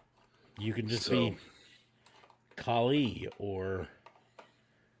 You can just be Khali or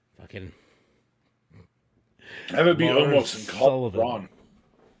fucking have it be Lars almost and call Sullivan. Braun.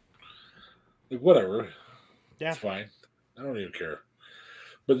 Like, whatever. Yeah. It's fine. I don't even care.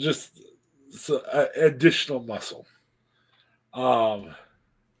 But just additional muscle. And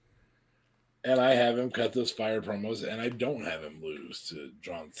I have him cut those fire promos, and I don't have him lose to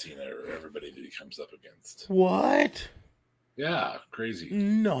John Cena or everybody that he comes up against. What? Yeah, crazy.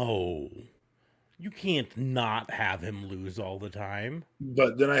 No. You can't not have him lose all the time.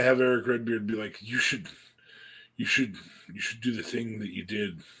 But then I have Eric Redbeard be like, you should do the thing that you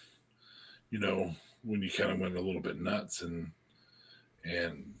did, you know, when you kind of went a little bit nuts and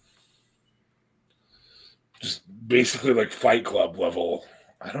just basically like Fight Club level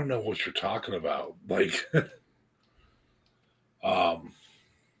I don't know what you're talking about. Like,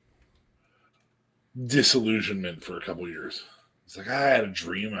 disillusionment for a couple years. It's like I had a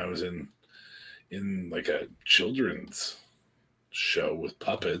dream I was in like a children's show with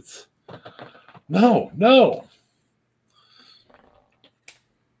puppets. No.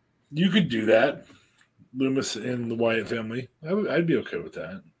 You could do that. Loomis and the Wyatt family. I'd be okay with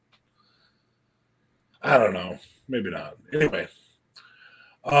that. I don't know. Maybe not. Anyway.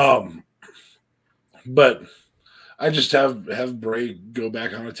 But I just have Bray go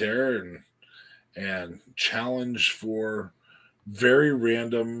back on a tear and challenge for very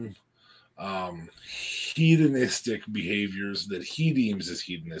random hedonistic behaviors that he deems as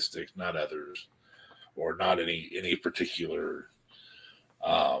hedonistic, not others, or not any particular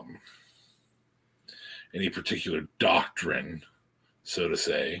doctrine, so to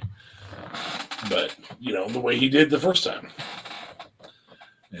say. But the way he did the first time.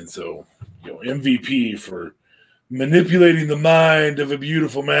 And so, MVP for manipulating the mind of a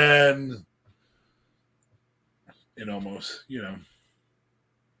beautiful man. And almost,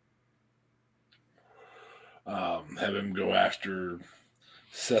 have him go after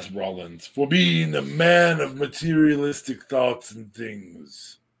Seth Rollins for being a man of materialistic thoughts and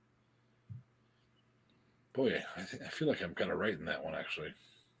things. Boy, I feel like I'm kind of right in that one, actually.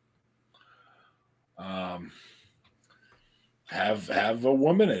 Have a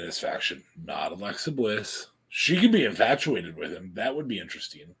woman in his faction, not Alexa Bliss. She could be infatuated with him. That would be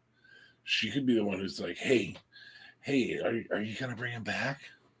interesting. She could be the one who's like, hey, are you gonna bring him back?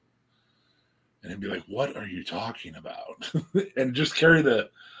 And he'd be like, what are you talking about? And just carry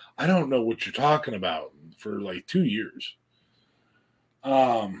I don't know what you're talking about for like 2 years.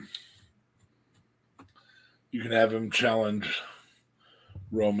 You can have him challenge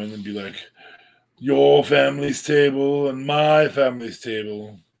Roman and be like, your family's table and my family's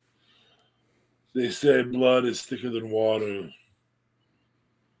table. They say blood is thicker than water.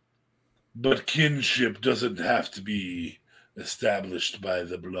 But kinship doesn't have to be established by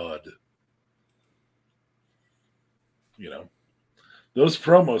the blood. Those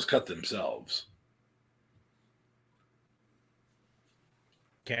promos cut themselves.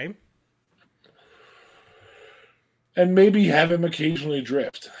 Okay. And maybe have him occasionally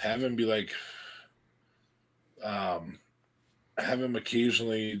drift. Have him be like, have him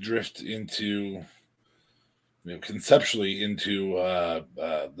occasionally drift into, conceptually into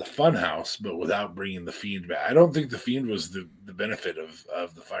the Funhouse, but without bringing the Fiend back. I don't think the Fiend was the benefit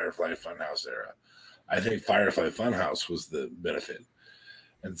of the Firefly Funhouse era. I think Firefly Funhouse was the benefit.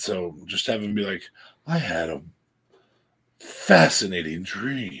 And so just have him be like, I had a fascinating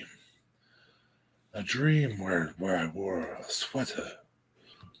dream. A dream where I wore a sweater.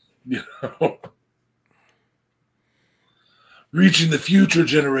 Reaching the future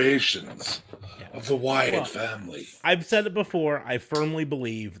generations of the Wyatt family. I've said it before. I firmly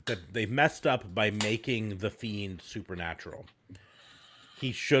believe that they messed up by making the Fiend supernatural.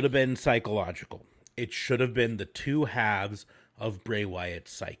 He should have been psychological. It should have been the two halves of Bray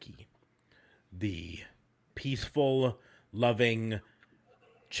Wyatt's psyche. The peaceful, loving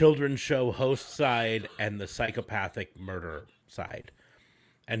children's show host side and the psychopathic murder side.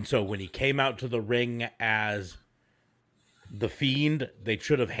 And so when he came out to the ring as the Fiend, they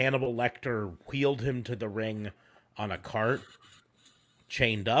should have Hannibal Lecter wheeled him to the ring on a cart,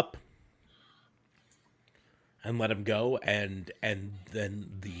 chained up, and let him go. And then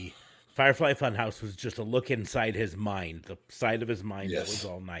the Firefly Funhouse was just a look inside his mind, the side of his mind that was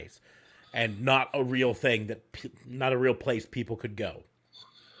all nice, and not a real thing not a real place people could go.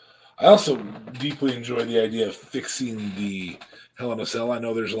 I also deeply enjoy the idea of fixing the Hell in a Cell. I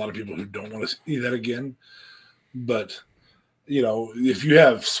know there's a lot of people who don't want to see that again, but if you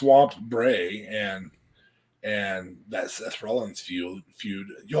have Swamp Bray and that Seth Rollins feud,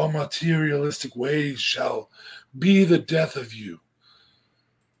 your materialistic ways shall be the death of you.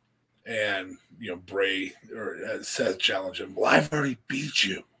 And Bray or Seth challenge him. Well, I've already beat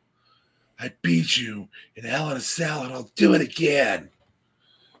you. I beat you in Hell in a Cell, and I'll do it again.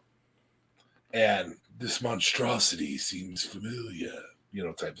 And this monstrosity seems familiar,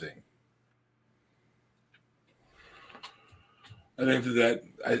 type thing. I think that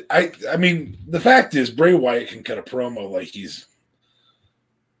I mean, the fact is Bray Wyatt can cut a promo like he's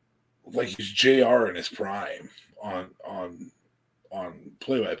JR in his prime on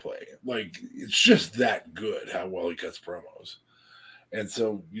play-by-play. Like, it's just that good how well he cuts promos. And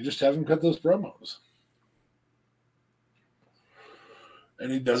so you just have him cut those promos.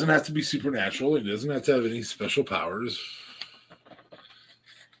 And he doesn't have to be supernatural. He doesn't have to have any special powers.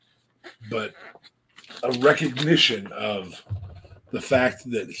 But a recognition of the fact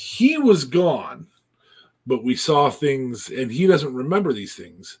that he was gone, but we saw things, and he doesn't remember these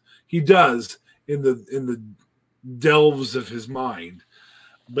things. He does in the delves of his mind,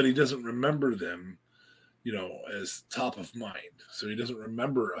 but he doesn't remember them, as top of mind. So he doesn't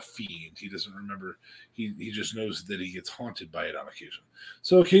remember a fiend. He doesn't remember. He just knows that he gets haunted by it on occasion.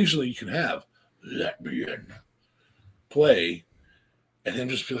 So occasionally you can have "Let me in" play, and him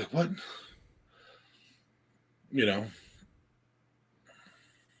just be like, "What?"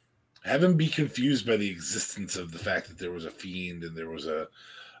 Have him be confused by the existence of the fact that there was a fiend and there was a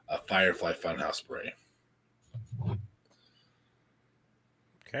Firefly Funhouse spray.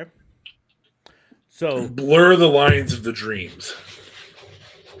 Okay. So blur the lines of the dreams.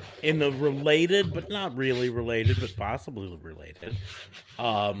 In the related, but not really related, but possibly related,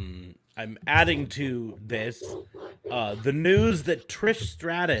 I'm adding to this the news that Trish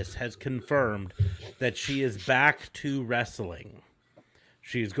Stratus has confirmed that she is back to wrestling.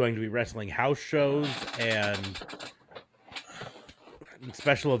 She's going to be wrestling house shows and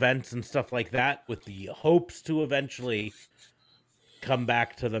special events and stuff like that with the hopes to eventually come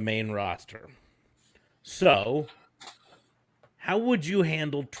back to the main roster. So, how would you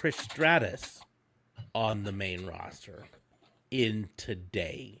handle Trish Stratus on the main roster in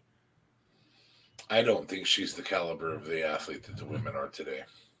today? I don't think she's the caliber of the athlete that the women are today.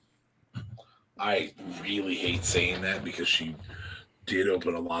 I really hate saying that because she did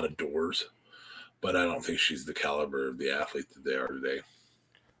open a lot of doors, but I don't think she's the caliber of the athlete that they are today.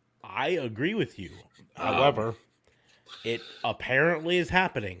 I agree with you. However, it apparently is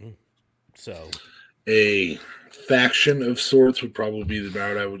happening. So, a faction of sorts would probably be the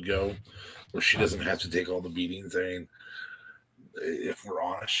route I would go, where she doesn't have to take all the beatings. I mean, if we're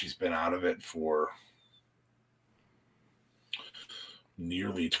honest, she's been out of it for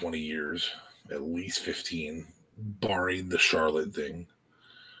nearly 20 years, at least 15, barring the Charlotte thing.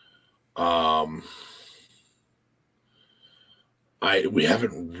 We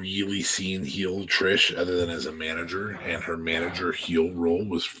haven't really seen heel Trish other than as a manager, and her manager heel role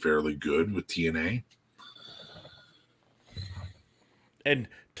was fairly good with TNA. And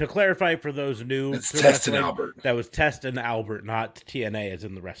to clarify for those new, it's Test and Albert. That was Test and Albert, not TNA as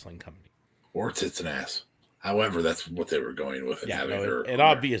in the wrestling company. Or Tits and Ass. However, that's what they were going with. Yeah, it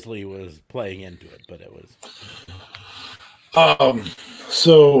obviously was playing into it, but it was.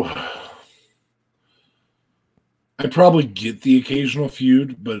 So I probably get the occasional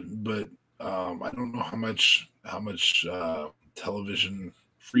feud, but I don't know how much television,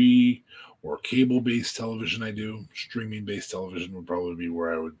 free or cable based television I do. Streaming based television would probably be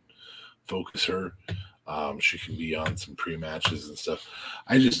where I would focus her. She can be on some pre-matches and stuff.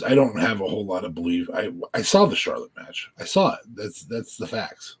 I don't have a whole lot of belief. I saw the Charlotte match. I saw it. That's the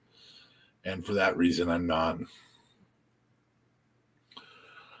facts. And for that reason, I'm not.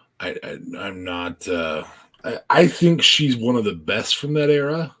 I'm not. I think she's one of the best from that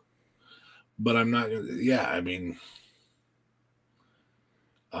era, but I'm not. Yeah, I mean,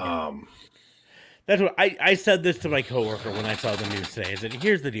 that's what I said this to my coworker when I saw the news today. I said,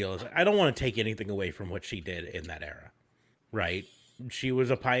 here's the deal: I don't want to take anything away from what she did in that era, right? She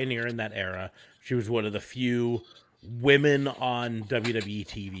was a pioneer in that era. She was one of the few women on WWE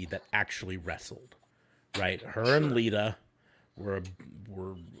TV that actually wrestled, right? Her and Lita were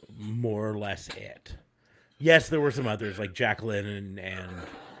more or less it. Yes, there were some others like Jacqueline and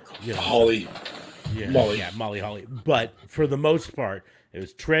Holly. Molly Holly. But for the most part, it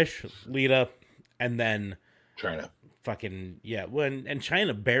was Trish, Lita, and then Chyna. And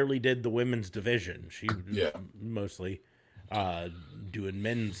Chyna barely did the women's division. She was mostly doing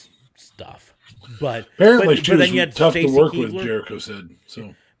men's stuff. But apparently she was then you had tough Stacy to work Keibler. with, Jericho said. So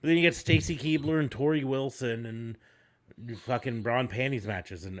but then you get Stacy Keibler and Tori Wilson and fucking bra and panties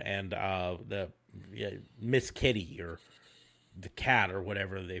matches and the Miss Kitty or the Cat or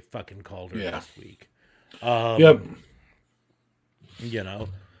whatever they fucking called her this week. Yep.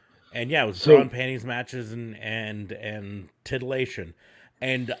 And it was bra and panties matches and titillation.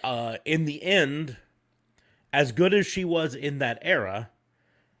 And in the end, as good as she was in that era,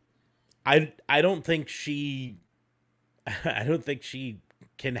 I don't think she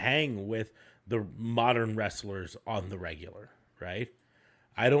can hang with the modern wrestlers on the regular, right?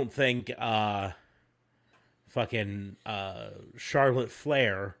 I don't think Charlotte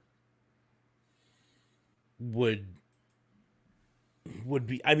Flair would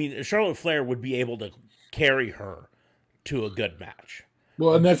be. I mean, Charlotte Flair would be able to carry her to a good match.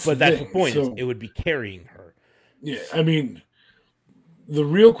 Well, and that's the point. So, it would be carrying her. Yeah, I mean, the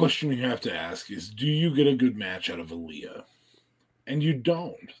real question you have to ask is, do you get a good match out of Aaliyah? And you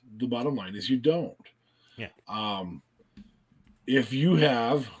don't. The bottom line is you don't. Yeah. if you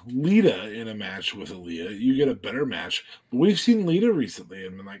have Lita in a match with Aaliyah, you get a better match. But we've seen Lita recently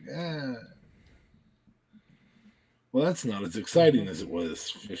and been like, well, that's not as exciting as it was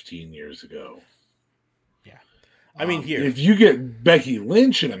 15 years ago. Yeah. I mean, here. If you get Becky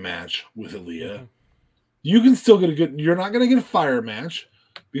Lynch in a match with Aaliyah, you can still get a good. You're not going to get a fire match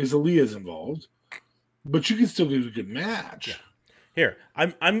because Aaliyah's involved, but you can still get a good match. Yeah. Here,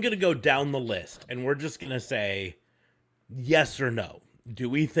 I'm going to go down the list, and we're just going to say yes or no. Do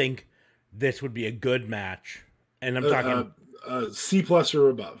we think this would be a good match? And I'm talking C+ or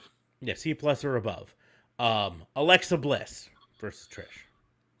above. Yeah, C+ or above. Alexa Bliss versus Trish.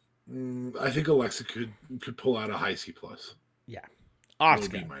 I think Alexa could pull out a high C+. Yeah.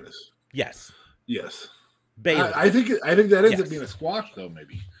 Asuka. B-. Yes. Yes. Bayley. I think that ends up being a squash though,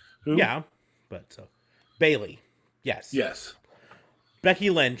 maybe. Who? Yeah, but so Bayley. Yes. Yes.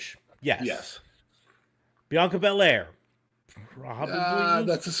 Becky Lynch. Yes. Yes. Bianca Belair. Probably.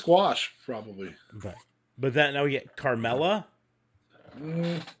 That's a squash, probably. But then now we get Carmella.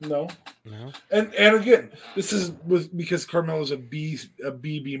 No. And again, this is because Carmella's a B-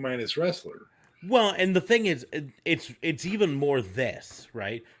 wrestler. Well, and the thing is, it's even more this,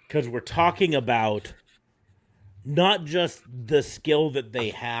 right? Because we're talking about not just the skill that they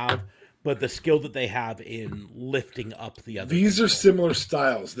have, but the skill that they have in lifting up the other. These people are similar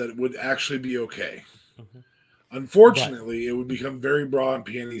styles that would actually be okay. Unfortunately, it would become very bra and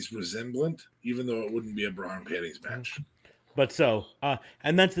panties resemblant, even though it wouldn't be a bra and panties match. But so,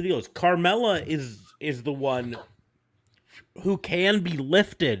 and that's the deal. Is Carmella is the one who can be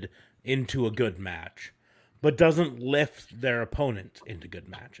lifted into a good match, but doesn't lift their opponent into good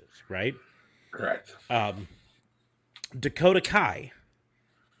matches, right? Correct. Dakota Kai,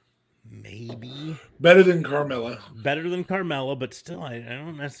 maybe better than Carmella, but still, I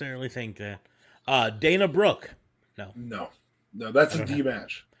don't necessarily think that. Dana Brooke, no, that's a D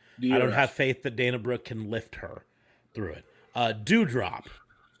match. I don't have faith that Dana Brooke can lift her through it. Doudrop.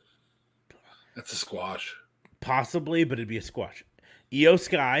 That's a squash. Possibly, but it'd be a squash. Io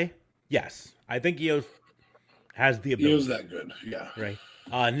Sky, yes. I think Io has the ability. Io's that good, yeah. Right.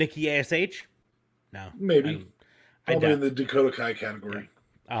 Nikki ASH? No. Maybe. Probably in the Dakota Kai category.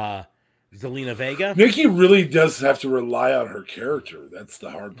 Zelina Vega? Nikki really does have to rely on her character. That's the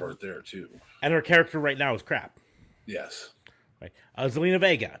hard part there, too. And her character right now is crap. Yes. Right. Zelina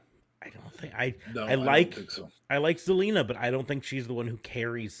Vega. I don't think I don't think so. I like Zelina, but I don't think she's the one who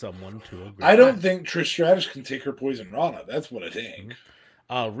carries someone to a great I don't think Trish Stratus can take her Poison Rana. That's what I think.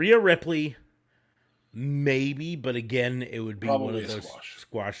 Rhea Ripley, maybe, but again, it would be probably one of those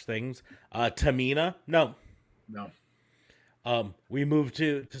squash things. Tamina, no. We move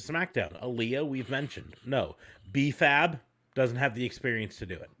to SmackDown. Aaliyah, we've mentioned. No. B-Fab doesn't have the experience to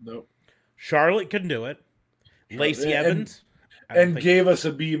do it. Nope. Charlotte can do it. Lacey Evans. And gave us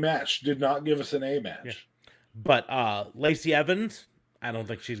a B match. Did not give us an A match. Yeah. But Lacey Evans, I don't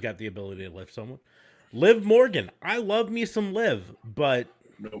think she's got the ability to lift someone. Liv Morgan. I love me some Liv, but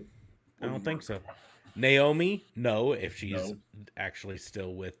nope. I don't think so. Naomi, no, if she's actually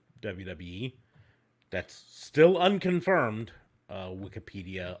still with WWE. That's still unconfirmed.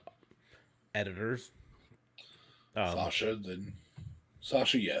 Wikipedia editors. Sasha,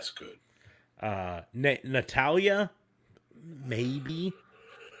 yes, good. Natalia, maybe.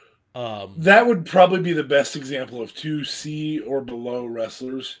 That would probably be the best example of 2 C or below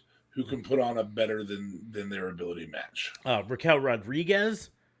wrestlers who can put on a better than their ability match. Raquel Rodriguez,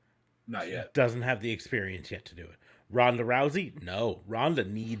 not yet. Doesn't have the experience yet to do it. Ronda Rousey, no. Ronda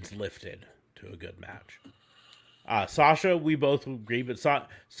needs lifted to a good match. Sasha, we both agree, but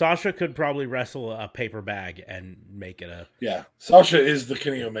Sasha could probably wrestle a paper bag and make it a... Yeah, Sasha is the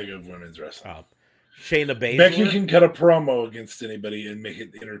Kenny Omega of women's wrestling. Shayna Baszler. Becky can cut a promo against anybody and make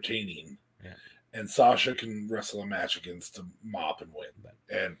it entertaining. Yeah. And Sasha can wrestle a match against a mop and win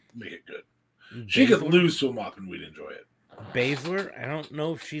and make it good. She could lose to a mop and we'd enjoy it. Baszler, I don't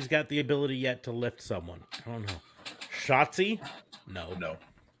know if she's got the ability yet to lift someone. I don't know. Shotzi? No.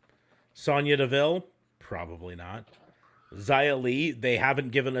 Sonya Deville? Probably not. Xia Li, they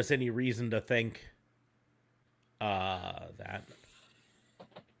haven't given us any reason to think that.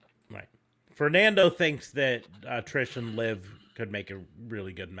 Right. Fernando thinks that Trish and Liv could make a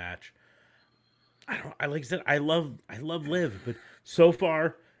really good match. I love Liv, but so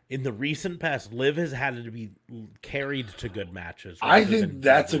far in the recent past, Liv has had to be carried to good matches. I think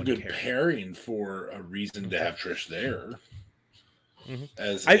that's a good pairing for a reason to have Trish there.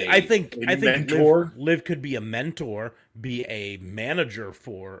 Mm-hmm. I think mentor. Liv could be a mentor, be a manager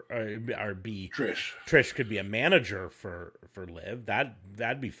for, or be Trish. Trish could be a manager for Liv.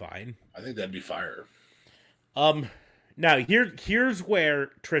 That'd be fine. I think that'd be fire. Now here's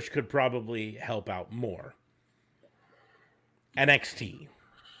where Trish could probably help out more. NXT.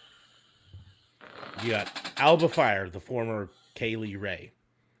 You got Alba Fire, the former Kaylee Ray.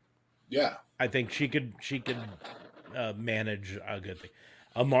 Yeah. I think she could manage a good thing.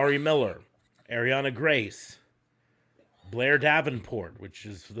 Amari Miller, Ariana Grace, Blair Davenport, which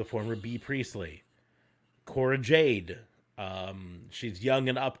is the former Bea Priestley, Cora Jade. She's young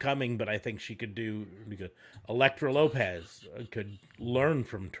and upcoming, but I think she could do good. Elektra Lopez could learn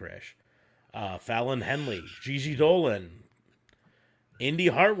from Trish. Fallon Henley, Gigi Dolan, Indy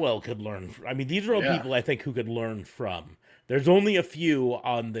Hartwell could learn. I mean, these are all people I think who could learn from. There's only a few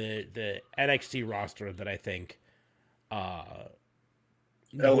on the NXT roster that I think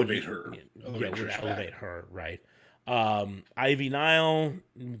elevate her. Elevate her, right? Ivy Nile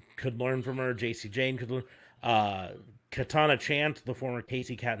could learn from her. JC Jane could learn. Katana Chant, the former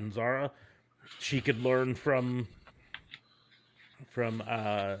Casey Catanzara, she could learn from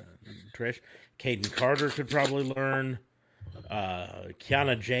Trish. Caden Carter could probably learn.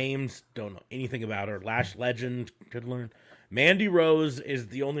 Kiana James, don't know anything about her. Lash Legend could learn. Mandy Rose is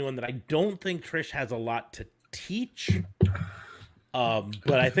the only one that I don't think Trish has a lot to teach.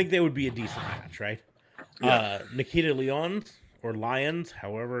 But I think they would be a decent match, right? Yeah. Nikita Lyons, or Lyons,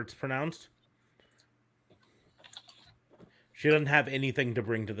 however it's pronounced. She doesn't have anything to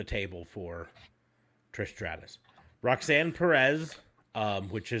bring to the table for Trish Stratus. Roxanne Perez,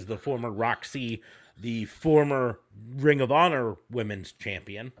 which is the former Roxy, the former Ring of Honor Women's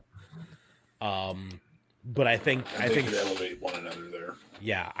Champion. But I think they could elevate one another there.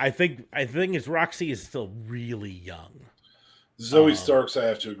 Yeah, I think is Roxy is still really young. Zoe Starks, I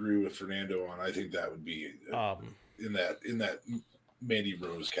have to agree with Fernando on. I think that would be in that Mandy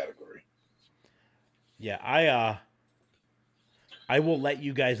Rose category. Yeah, I will let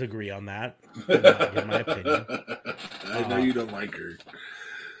you guys agree on that. In my opinion, I know you don't like her.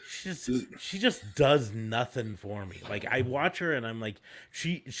 She just does nothing for me. Like, I watch her and I'm like,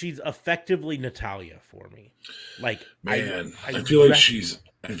 she's effectively Natalia for me. Like, man, I feel like she's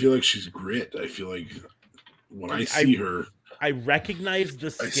grit. I feel like when I see her, I recognize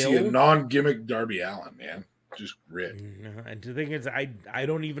the skill. I see a non-gimmick Darby Allin, man. Just grit. And the thing is, I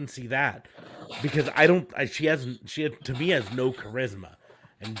don't even see that because she to me has no charisma,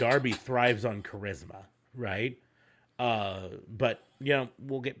 and Darby thrives on charisma, right? But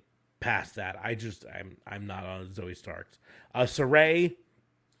we'll get past that. I'm not on Zoe Starks. Saray,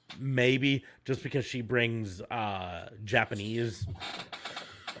 maybe just because she brings Japanese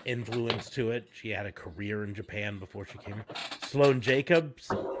influence to it. She had a career in Japan before she came here. Sloane Jacobs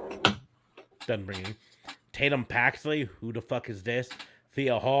doesn't bring any. Tatum Paxley, who the fuck is this?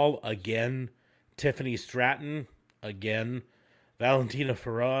 Thea Hall again. Tiffany Stratton again. Valentina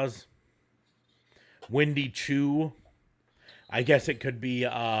Feroz. Wendy Chu. I guess it could be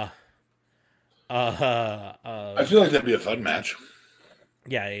I feel like that'd be a fun match.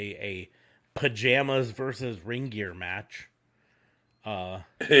 Yeah, a pajamas versus ring gear match.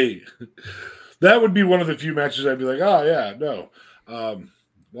 Hey, that would be one of the few matches I'd be like, oh yeah, no.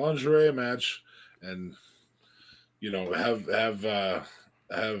 Lingerie match and have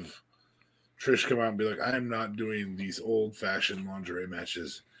Trish come out and be like, I'm not doing these old fashioned lingerie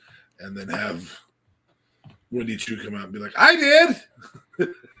matches, and then have Wendy Chu come out and be like, I did.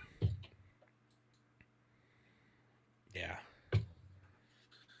 Yeah.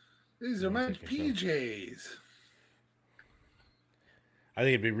 These are my PJs. I think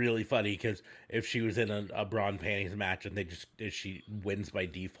it'd be really funny because if she was in a bra and panties match and she wins by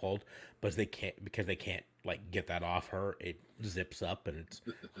default, but they can't like get that off her, it zips up and it's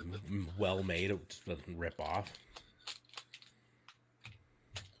well made. It just doesn't rip off.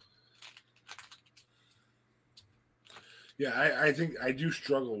 Yeah, I think I do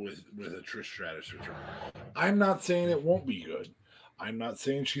struggle with a Trish Stratus return. I'm not saying it won't be good. I'm not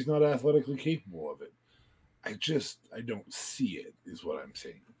saying she's not athletically capable of it. I don't see it, is what I'm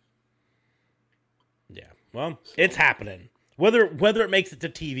saying. Yeah, well, it's happening. Whether it makes it to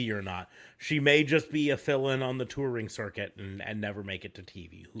TV or not, she may just be a fill-in on the touring circuit and never make it to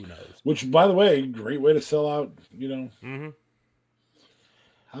TV. Who knows? Which, by the way, great way to sell out, Mm-hmm.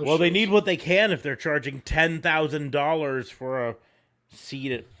 Well, they need what they can if they're charging $10,000 for a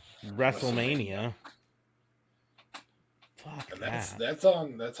seat at WrestleMania. Fuck that. That's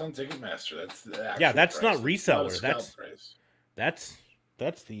on Ticketmaster. That's the actual that's price. not reseller. Price. That's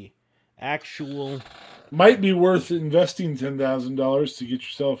the actual. Might be worth investing $10,000 to get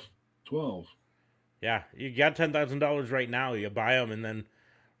yourself 12. Yeah, you got $10,000 right now. You buy them and then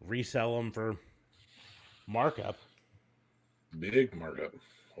resell them for markup. Big markup.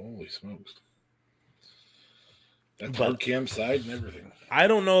 Holy smokes. That's But our campsite and everything. I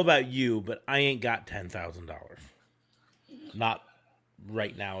don't know about you, but I ain't got $10,000. Not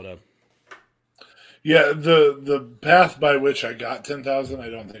right now to. Yeah, the path by which I got 10,000, I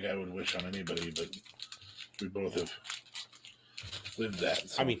don't think I would wish on anybody, but we both have lived that.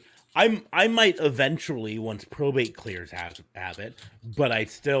 So. I mean, I might eventually once probate clears have it, but I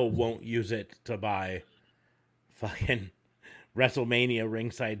still won't use it to buy fucking WrestleMania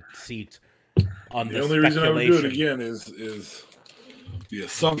ringside seats on the the only reason I would do it speculation. again is the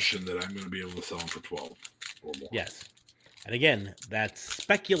assumption that I'm going to be able to sell them for 12 or more. Yes. And again, that's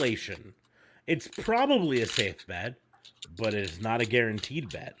speculation. It's probably a safe bet, but it is not a guaranteed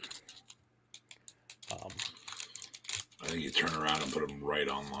bet. I think you turn around and put them right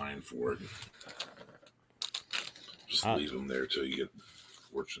online for it. Just leave them there till you get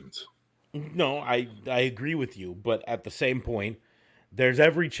fortunes. No, I agree with you, but at the same point, there's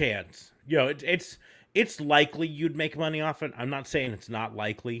every chance. You know, it's likely you'd make money off it. I'm not saying it's not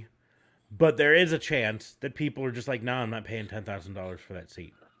likely, but there is a chance that people are just like, no, I'm not paying $10,000 for that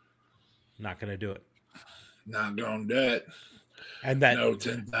seat. Not going to do it. Not going to do it. And that no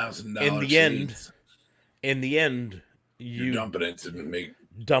 $10,000 in the end, you dump it to make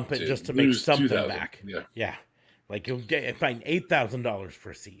just to make something 2,000. back. Yeah. Like you'll find $8,000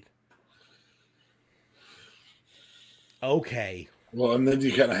 for a seat. Okay. Well, and then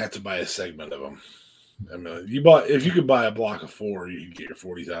you kind of have to buy a segment of them. I mean, if you could buy a block of 4, you could get your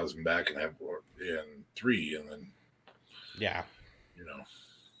 40,000 back and have in 3, and then you know.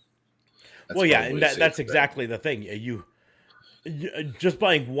 Well, yeah, and that's exactly the thing. You just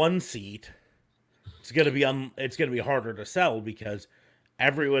buying one seat, it's gonna be harder to sell because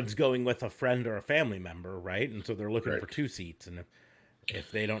everyone's going with a friend or a family member, right? And so they're looking for 2 seats, and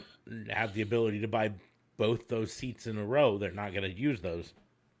if they don't have the ability to buy both those seats in a row, they're not going to use those.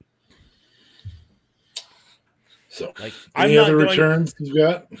 So, like, any other returns you've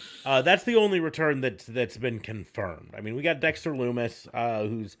got? That's the only return that's been confirmed. I mean, we got Dexter Loomis,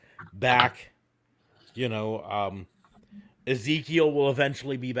 who's back. You know, Ezekiel will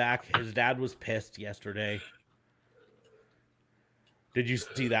eventually be back. His dad was pissed yesterday. Did you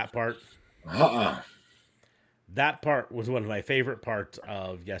see that part? That part was one of my favorite parts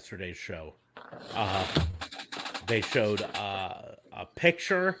of yesterday's show. They showed a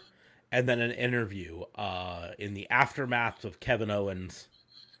picture and then an interview in the aftermath of Kevin Owens'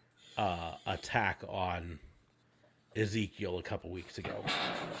 attack on Ezekiel a couple weeks ago.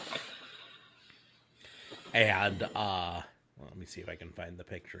 And let me see if I can find the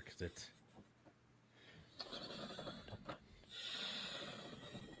picture because it's.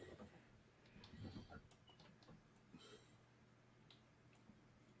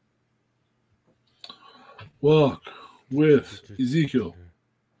 Walk with Ezekiel.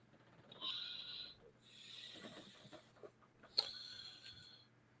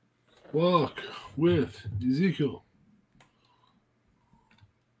 Walk with Ezekiel.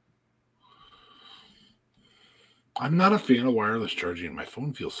 I'm not a fan of wireless charging. My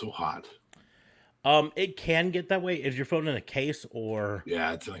phone feels so hot. It can get that way. Is your phone in a case or?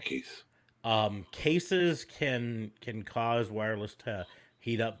 Yeah, it's in a case. Cases can cause wireless to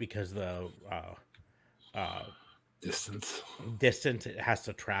heat up because the distance it has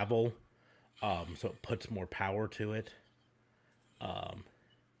to travel, so it puts more power to it. I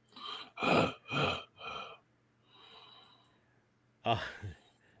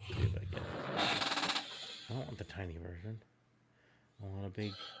don't want the tiny version. I want a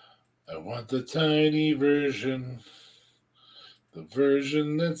big. I want the tiny version. The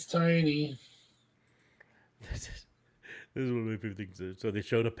version that's tiny. This is one of my favorite things. So they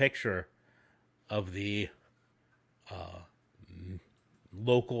showed a picture of the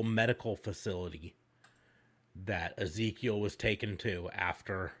local medical facility that Ezekiel was taken to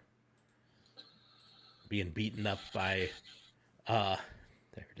after being beaten up by there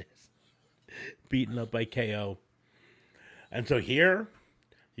it is. Beaten up by KO. And so here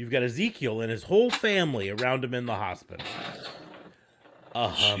you've got Ezekiel and his whole family around him in the hospital.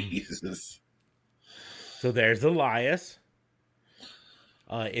 Jesus. So there's Elias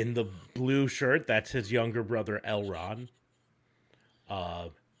in the blue shirt. That's his younger brother, Elron.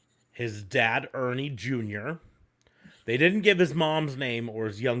 His dad, Ernie Jr. They didn't give his mom's name or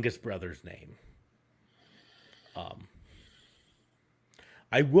his youngest brother's name.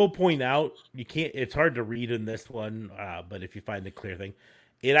 I will point out, it's hard to read in this one, but if you find the clear thing,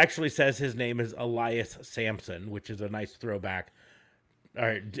 it actually says his name is Elias Sampson, which is a nice throwback.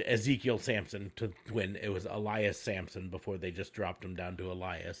 Or Ezekiel Sampson to when it was Elias Sampson before they just dropped him down to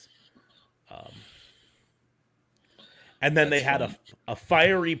Elias. And then That's they had fun. a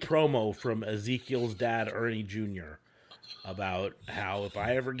fiery promo from Ezekiel's dad, Ernie Jr., about how if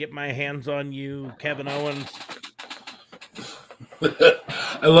I ever get my hands on you, Kevin Owens.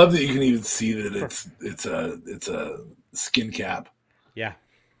 I love that you can even see that it's a skin cap. Yeah.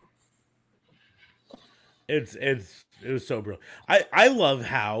 It was so brilliant. I love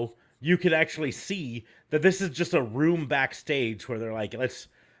how you could actually see that this is just a room backstage where they're like, let's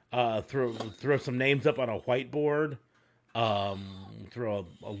throw some names up on a whiteboard, throw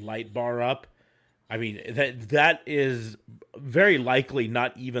a light bar up. I mean that is very likely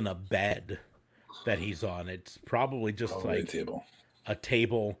not even a bed that he's on. It's probably just Probably like table. a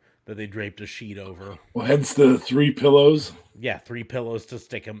table that they draped a sheet over. Well, hence the 3 pillows. Yeah, 3 pillows to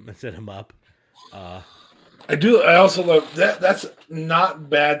sit him up. I also love that. That's not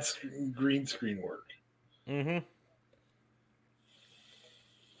bad green screen work. Mm-hmm.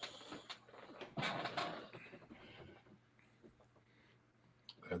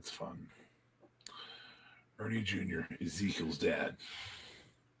 That's fun. Ernie Jr., Ezekiel's dad.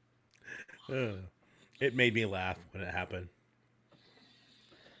 It made me laugh when it happened.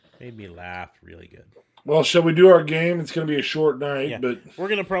 Made me laugh really good. Well, shall we do our game? It's going to be a short night, Yeah, but we're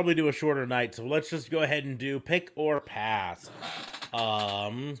gonna probably do a shorter night, so let's just go ahead and do pick or pass.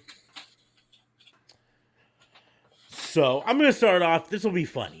 So I'm gonna start off. This will be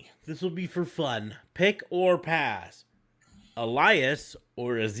funny. This will be for fun. Pick or pass. Elias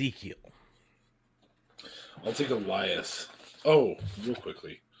or Ezekiel. I'll take Elias. Oh, real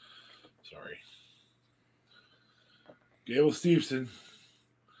quickly. Sorry. Gable Steveson.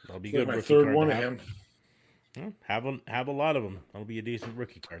 That'll be It's like good. my rookie third card one to of have. him. Well, have a lot of them. That'll be a decent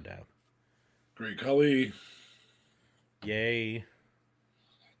rookie card to have. Great Khali. Yay.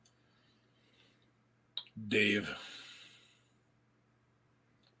 Dave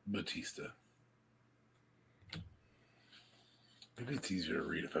Batista. Maybe it's easier to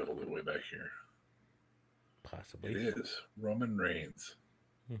read if I hold it way back here. Possibly. It is. Roman Reigns.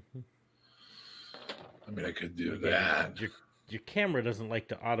 Mm-hmm. I mean, I could do that. Your camera doesn't like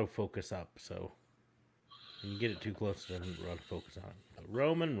to autofocus up, so when you get it too close, it doesn't autofocus on. But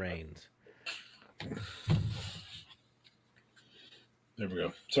Roman Reigns. There we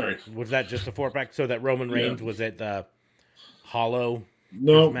go. Sorry. Was that just a 4-pack? So that Roman Reigns was it the hollow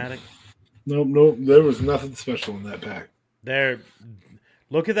Nope. prismatic? Nope. There was nothing special in that pack. There.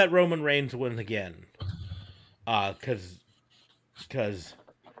 Look at that Roman Reigns one again. Because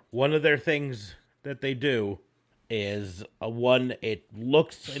one of their things that they do is it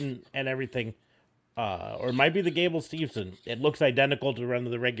looks and everything, or it might be the Gable Steveson. It looks identical to one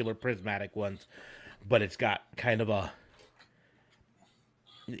of the regular prismatic ones, but it's got kind of a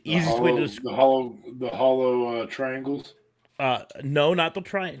easiest way to describe. The hollow triangles. No, not the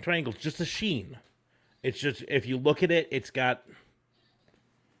triangles, just the sheen. It's just if you look at it, it's got.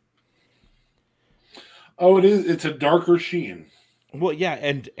 Oh, it is. It's a darker sheen. Well, yeah,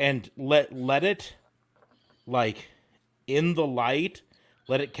 and let it like in the light,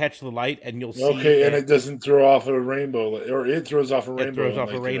 let it catch the light, and you'll see. Okay, and it doesn't throw off a rainbow, or it throws off a rainbow. It throws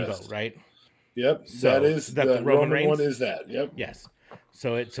off a rainbow, right? Yep, So, that is that the Roman Reigns one. Is that? Yep. Yes.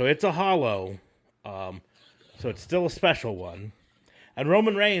 So it's a hollow, so it's still a special one, and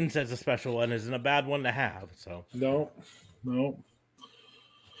Roman Reigns as a special one isn't a bad one to have. So no.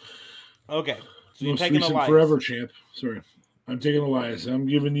 Okay, so you're Most taking recent Elias. forever champ. Sorry, I'm taking Elias. I'm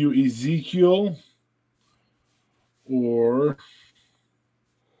giving you Ezekiel or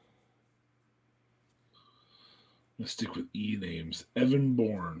let's stick with E names. Evan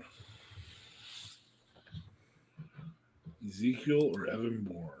Bourne. Ezekiel or Evan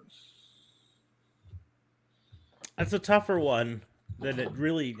Bourne? That's a tougher one than it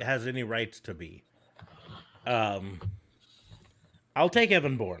really has any rights to be. I'll take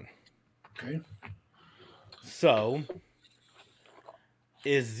Evan Bourne. Okay. So,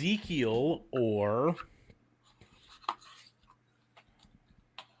 Ezekiel or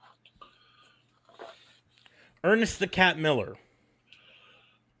Ernest the Cat Miller.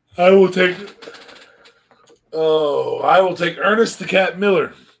 I will take Ernest the Cat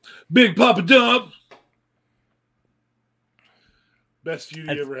Miller. Big Papa Dump. Best feud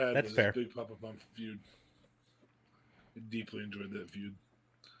you ever had. That's was fair. This Big Papa Pump feud. I deeply enjoyed that feud.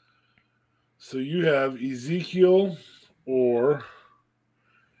 So you have Ezekiel or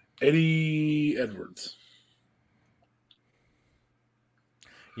Eddie Edwards.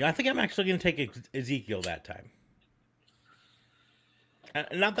 Yeah, I think I'm actually going to take Ezekiel that time.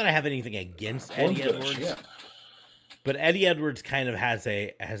 Not that I have anything against Eddie Edwards, but Eddie Edwards kind of has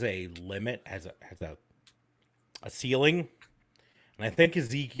a limit, has a ceiling, and I think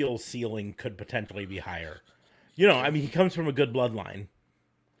Ezekiel's ceiling could potentially be higher. I mean, he comes from a good bloodline.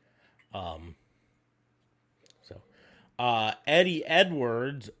 So, Eddie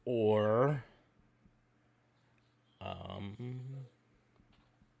Edwards or,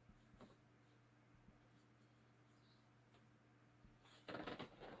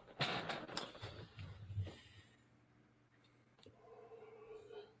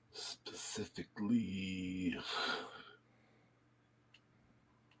 specifically.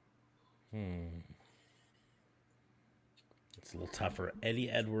 It's a little tougher. Eddie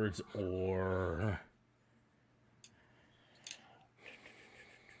Edwards or,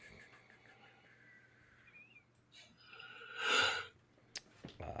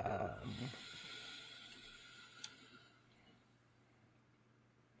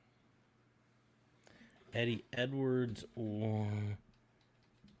 Eddie Edwards or,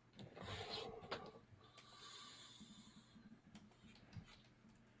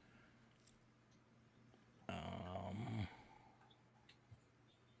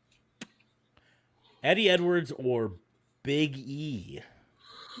 Eddie Edwards or Big E.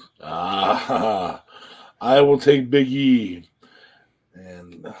 I will take Big E.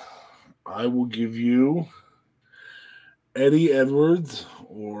 And I will give you Eddie Edwards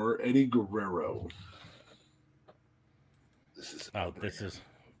or Eddie Guerrero. This is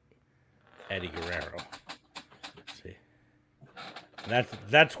Eddie Guerrero. Let's see,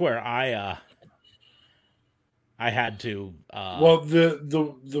 that's where I had to. Well,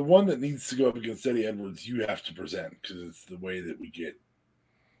 the one that needs to go up against Eddie Edwards, you have to present because it's the way that we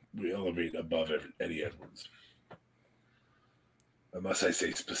elevate above Eddie Edwards. Unless I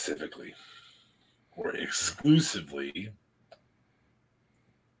say specifically or exclusively,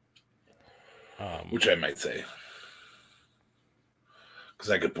 which I might say.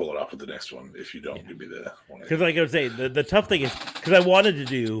 Because I could pull it off with the next one if you don't give me the one. Because like I was saying, the tough thing is because I wanted to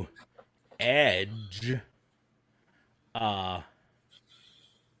do Edge, but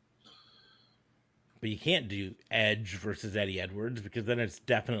you can't do Edge versus Eddie Edwards because then it's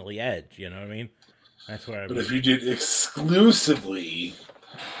definitely Edge. You know what I mean? That's where. But if you did exclusively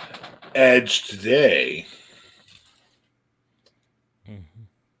Edge today.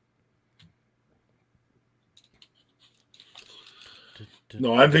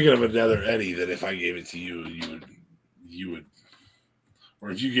 No, I'm thinking of another Eddie that if I gave it to you, you would,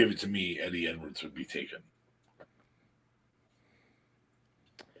 or if you gave it to me, Eddie Edwards would be taken.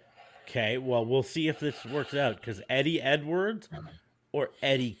 Okay, well, we'll see if this works out because Eddie Edwards or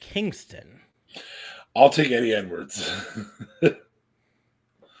Eddie Kingston. I'll take Eddie Edwards. And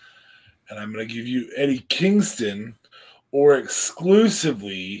I'm going to give you Eddie Kingston or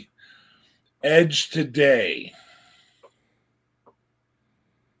exclusively Edge today.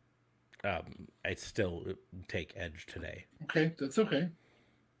 I still take Edge today. Okay, that's okay.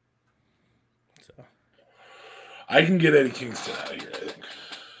 So I can get Eddie Kingston out of here, I think.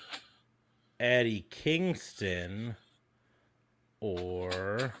 Eddie Kingston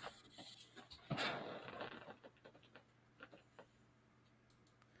or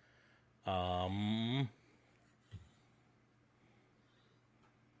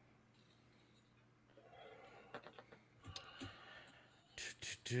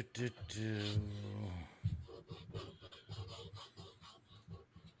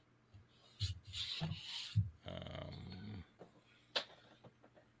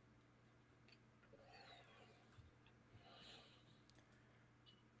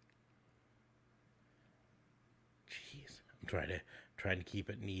jeez, I'm trying to keep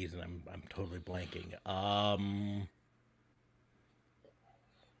it in ease, and I'm totally blanking.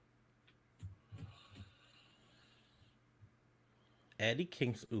 Eddie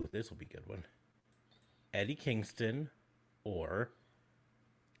Kingston. Ooh, this will be a good one. Eddie Kingston or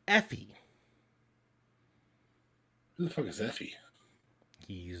Effie. Who the fuck is Effie?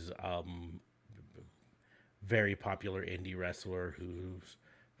 He's very popular indie wrestler who's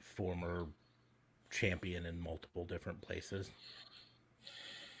former champion in multiple different places.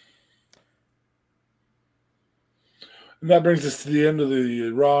 And that brings us to the end of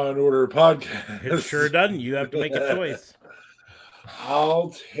the Raw and Order podcast. It sure doesn't. You have to make a choice.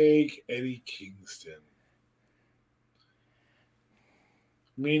 I'll take Eddie Kingston.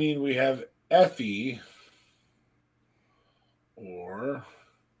 Meaning we have Effie or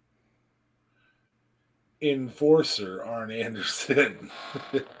Enforcer Arn Anderson.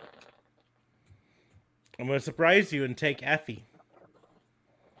 I'm going to surprise you and take Effie.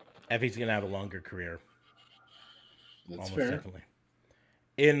 Effie's going to have a longer career. That's almost fair. Definitely.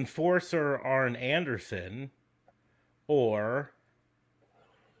 Enforcer Arn Anderson or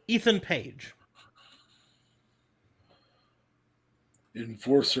Ethan Page.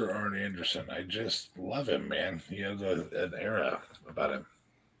 Enforcer Arn Anderson. I just love him, man. He has an era about him.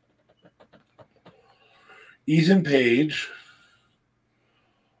 Ethan Page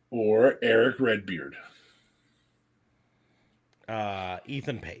or Eric Redbeard.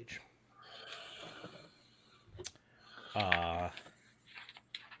 Ethan Page.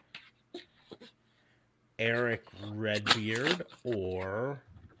 Eric Redbeard or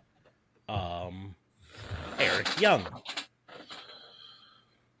Eric Young.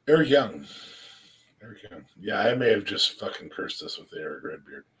 Eric Young. Eric Young. Yeah, I may have just fucking cursed us with Eric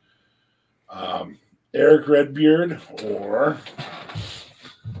Redbeard. Eric Redbeard or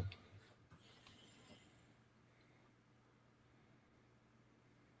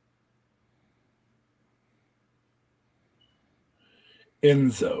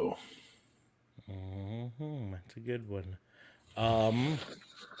Enzo. That's a good one.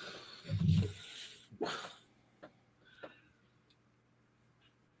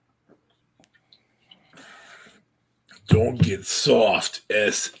 Don't get soft.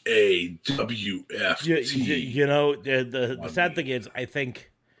 SAWFT. You know, the sad thing is, I think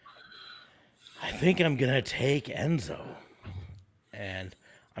I'm gonna take Enzo, and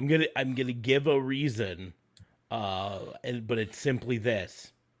I'm gonna give a reason, but it's simply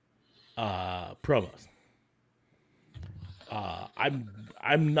this: promos.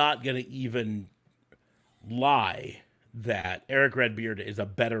 I'm not gonna even lie that Eric Redbeard is a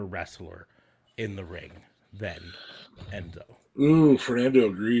better wrestler in the ring than Enzo. Ooh, Fernando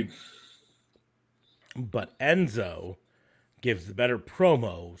agreed. But Enzo gives the better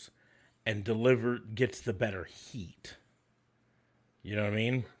promos and gets the better heat. You know what I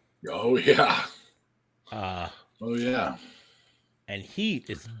mean? Oh yeah. Oh yeah. And heat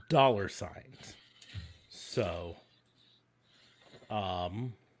is dollar signs. So,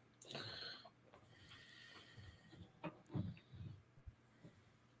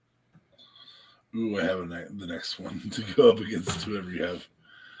 ooh, I have the next one to go up against whoever you have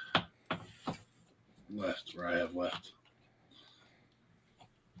left, or I have left.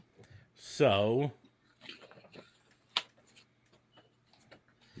 So,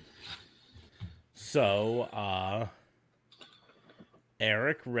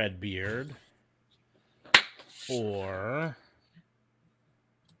 Eric Redbeard or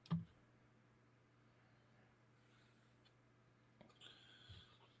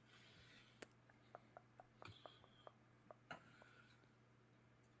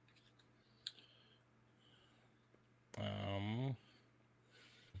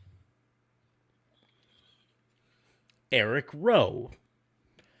Eric Rowe,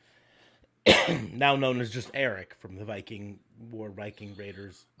 now known as just Eric from the Viking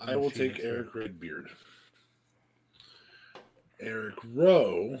Raiders. I will take Eric Redbeard. Eric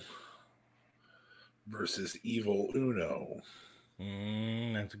Rowe versus Evil Uno.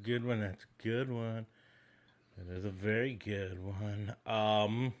 That's a good one. That is a very good one.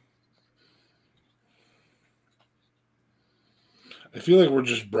 I feel like we're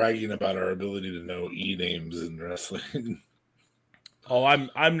just bragging about our ability to know names in wrestling. Oh,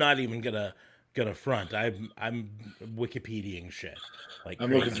 I'm not even gonna front. I'm Wikipediaing shit. Like I'm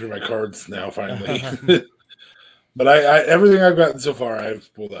looking through my cards now finally. But I everything I've gotten so far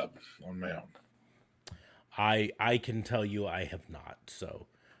I've pulled up on my own. I can tell you I have not. So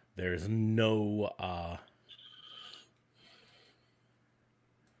there's no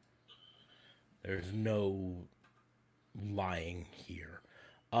lying here.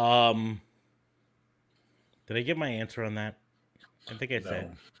 Did I get my answer on that? I think I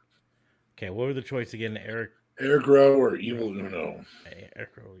said. Okay, what were the choice again? Eric Rowe or Evil Uno?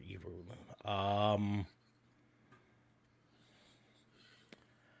 Eric Rowe or Evil Uno.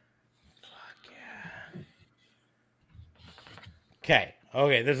 Fuck yeah.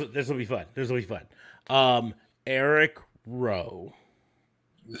 Okay, this will be fun. Eric Rowe.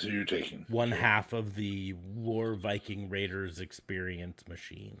 This is who you're taking. One half of the War Viking Raiders experience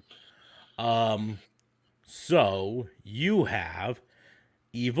machine. So you have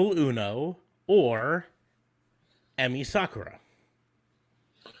Evil Uno or Emi Sakura.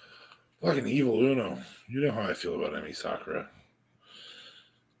 Fucking Evil Uno. You know how I feel about Emi Sakura.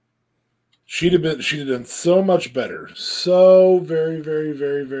 She'd have done so much better. So very, very,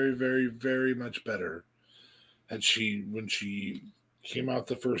 very, very, very, very much better had when she came out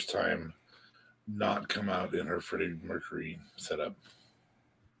the first time, not come out in her Freddie Mercury setup.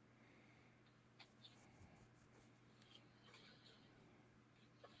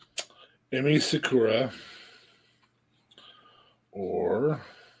 Emi Sakura or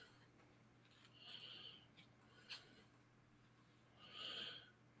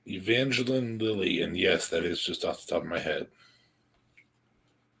Evangeline Lilly, and yes, that is just off the top of my head.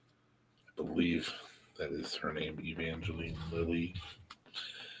 believe that is her name, Evangeline Lilly.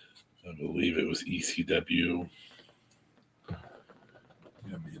 I believe it was ECW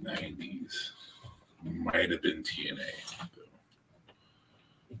in the 90s. Might have been TNA.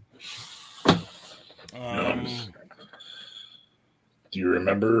 Do you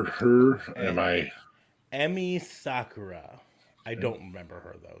remember her? Am I? Emi Sakura. I don't remember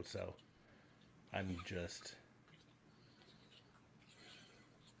her though, so I'm just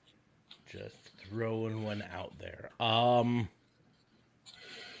throwing one out there.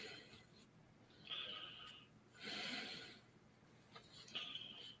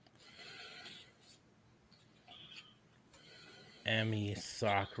 Emi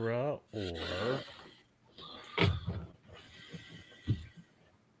Sakura or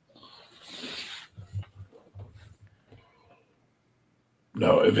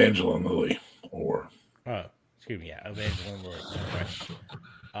No, Evangeline Lilly or excuse me, yeah, Evangeline Lilly. Right.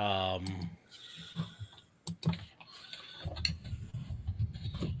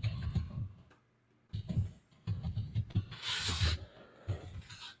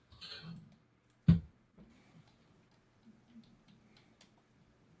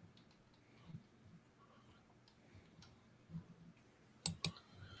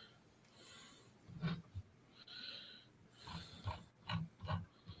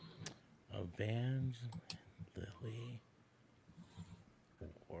 Evangeline Lilly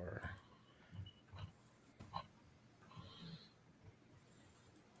or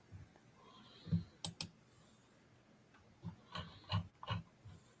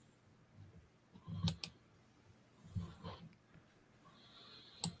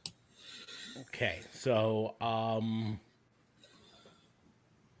okay, so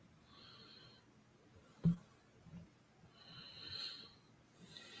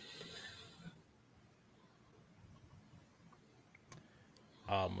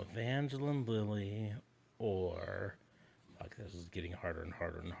Evangeline Lilly or fuck, this is getting harder and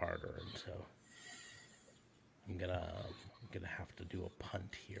harder and harder, and so I'm gonna have to do a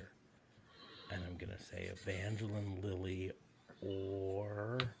punt here, and I'm gonna say Evangeline Lilly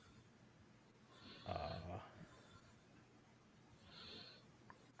or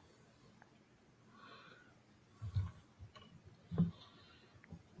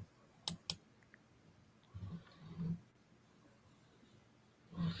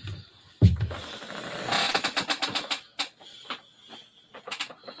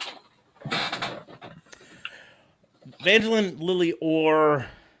Evangeline Lilly or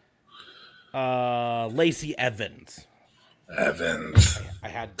Lacey Evans. Evans. I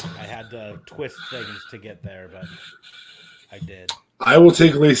had to twist things to get there, but I did. I will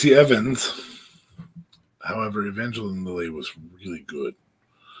take Lacey Evans. However, Evangeline Lilly was really good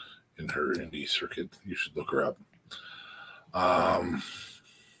in her indie circuit. You should look her up. I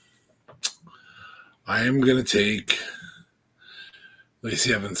am going to take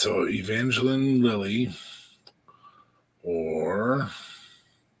Lacey Evans. So Evangeline Lilly or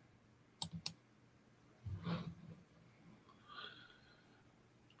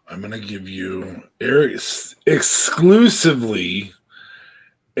I'm going to give you exclusively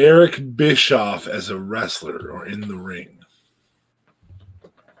Eric Bischoff as a wrestler or in the ring.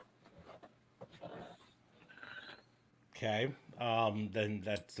 Okay. Then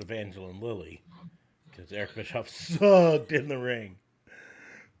that's Evangeline Lilly. Because Eric Bischoff sucked in the ring.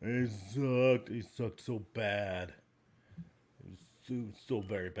 He sucked. He sucked so bad. It was so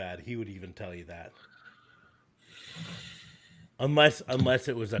very bad. He would even tell you that. Unless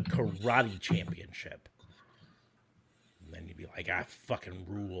it was a karate championship. And then you'd be like, I fucking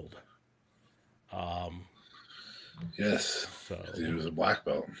ruled. Yes. So he was a black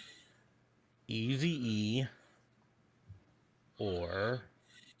belt. Eazy-E or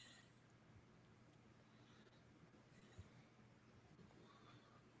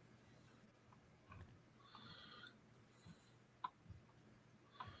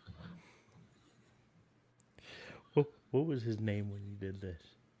what was his name when he did this?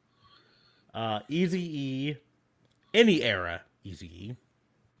 Eazy-E, any era Eazy-E,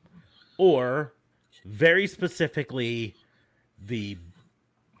 or very specifically the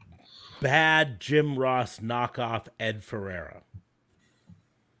bad Jim Ross knockoff Ed Ferreira.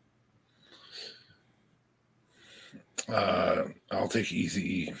 I'll take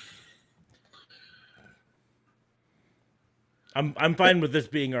Eazy-E. I'm fine with this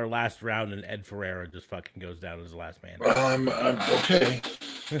being our last round, and Ed Ferreira just fucking goes down as the last man. I'm okay.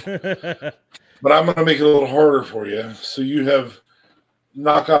 But I'm going to make it a little harder for you. So you have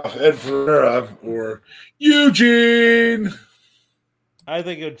knockoff Ed Ferreira or Eugene. I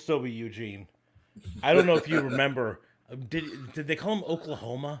think it would still be Eugene. I don't know if you remember. Did they call him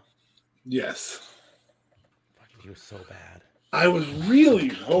Oklahoma? Yes. Fucking, he was so bad. I was really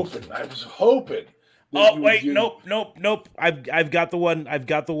hoping. That Oh you would wait, give. nope. I've got the one. I've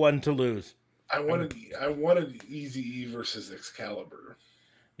got the one to lose. I wanted Easy E versus Excalibur.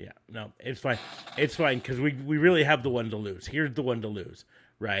 Yeah, no, it's fine. It's fine because we really have the one to lose. Here's the one to lose,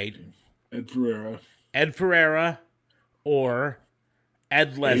 right? Ed Ferreira. Ed Ferreira or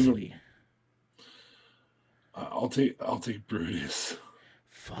Ed Leslie. I'll take Brutus.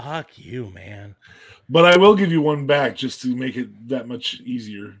 Fuck you, man. But I will give you one back just to make it that much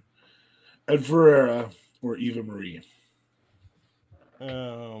easier. Ed Ferreira or Eva Marie.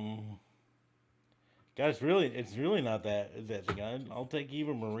 Guys, it's really not that thing. I'll take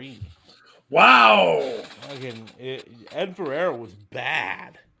Eva Marie. Wow. Again, Ed Ferreira was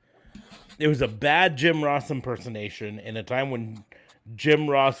bad. It was a bad Jim Ross impersonation in a time when Jim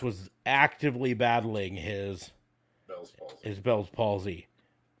Ross was actively battling his Bell's palsy.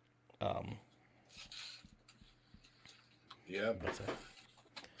 Yeah.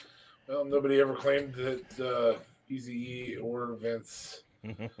 Well, nobody ever claimed that Eazy-E or Vince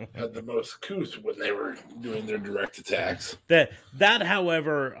had the most couth when they were doing their direct attacks. That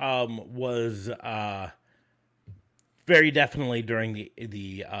however, was very definitely during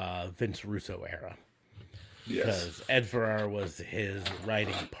the Vince Russo era. Yes. Because Ed Ferrara was his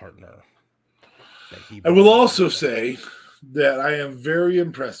writing partner. I will also say that I am very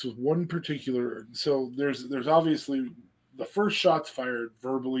impressed with one particular. So there's obviously the first shots fired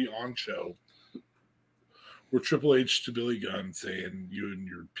verbally on show were Triple H to Billy Gunn saying, "You and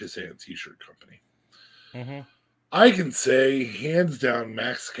your pissant t-shirt company." Mm-hmm. I can say, hands down,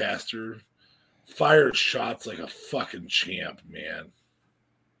 Max Caster fires shots like a fucking champ, man.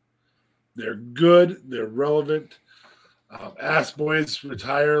 They're good. They're relevant. Ass boys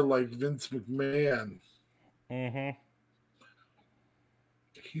retire like Vince McMahon. Mm-hmm.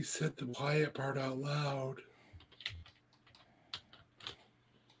 He said the quiet part out loud.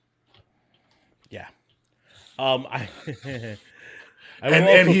 Yeah. And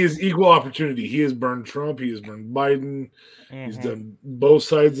he is equal opportunity. He has burned Trump. He has burned Biden. Mm-hmm. He's done both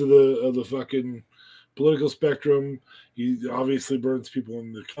sides of the fucking political spectrum. He obviously burns people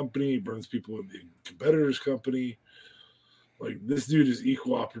in the company. He burns people in the competitor's company. Like, this dude is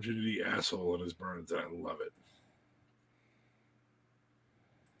equal opportunity asshole in his burns, and I love it.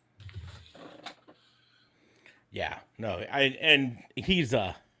 Yeah, no, and he's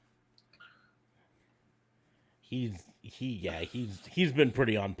been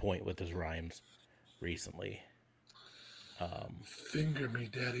pretty on point with his rhymes recently. Finger me,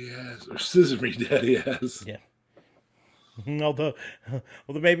 daddy ass, or scissor me, daddy ass. Yeah. Although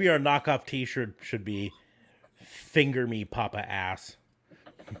maybe our knockoff T-shirt should be "Finger me, Papa ass."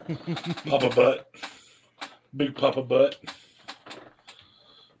 Papa butt, big Papa butt.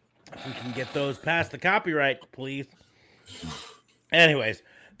 If we can get those past the copyright, please. Anyways,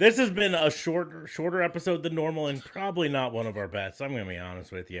 this has been a shorter episode than normal, and probably not one of our best. I'm going to be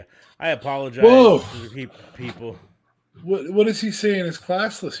honest with you. I apologize to the people. What is he saying is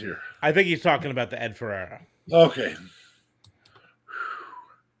classless here? I think he's talking about the Ed Ferrara. Okay.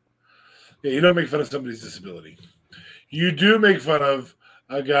 Yeah, you don't make fun of somebody's disability. You do make fun of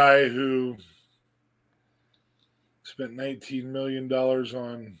a guy who spent $19 million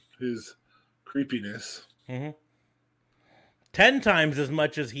on his creepiness. Mm-hmm. 10 times as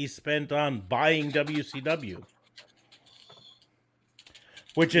much as he spent on buying WCW.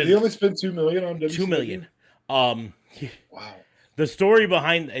 Which is... He only spent $2 million on WCW? $2 million. Wow. The story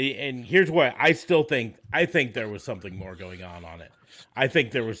behind... And here's why I think there was something more going on it. I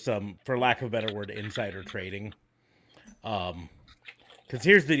think there was some, for lack of a better word, insider trading. Because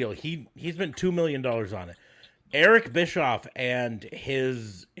here's the deal. He spent $2 million on it. Eric Bischoff and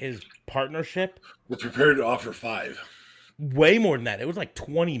his partnership were prepared to offer $5 million. Way more than that. It was like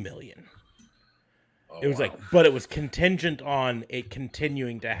 $20 million. It was but it was contingent on it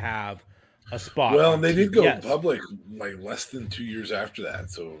continuing to have a spot. Well, and they did go public like less than 2 years after that,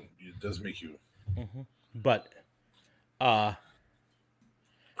 so it does make you. Mm-hmm. But,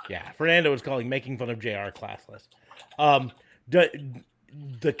 Fernando was making fun of JR classless.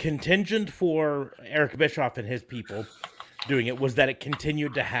 The contingent for Eric Bischoff and his people doing it was that it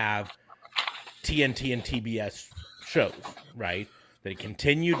continued to have TNT and TBS shows, right? That it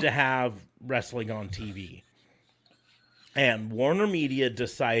continued to have wrestling on TV. And Warner Media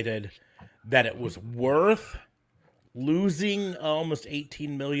decided that it was worth losing almost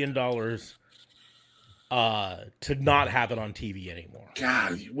 $18 million to not have it on TV anymore.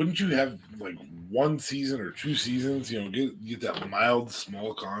 God, wouldn't you have like 1 season or 2 seasons? Get that mild,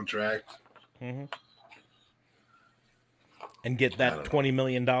 small contract. Mm-hmm. and get I that don't know. $20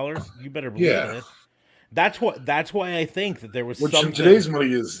 million, you better believe Yeah. it. That's why I think that there was Which something. in today's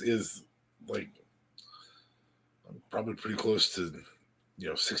money is like probably pretty close to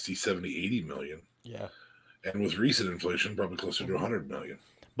 60, 70, 80 million. Yeah. And with recent inflation, probably closer to 100 million.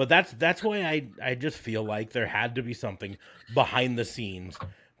 But that's why I just feel like there had to be something behind the scenes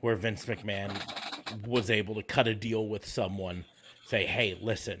where Vince McMahon was able to cut a deal with someone, say, "Hey,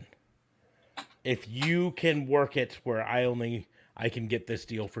 listen, if you can work it where I can get this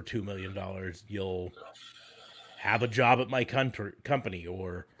deal for $2 million, you'll have a job at my company,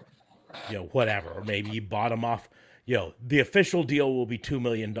 or whatever, or maybe you bought him off. The official deal will be $2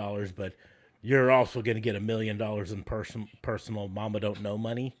 million, but you're also going to get $1 million in personal mama don't know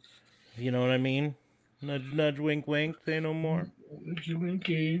money. You know what I mean? Nudge, nudge, wink, wink. Say no more. Winky,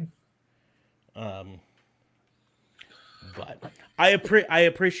 winky. But I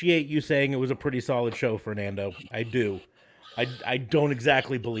appreciate you saying it was a pretty solid show, Fernando. I do. I don't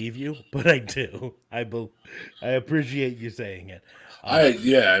exactly believe you, but I do. I appreciate you saying it. I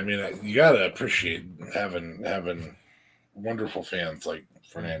mean, you gotta appreciate having wonderful fans like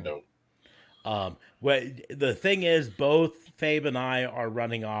Fernando. Well, the thing is, both Fabe and I are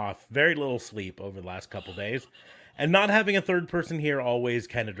running off very little sleep over the last couple days, and not having a third person here always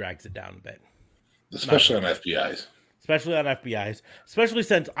kind of drags it down a bit. Especially on FBIs. Especially on FBIs. Especially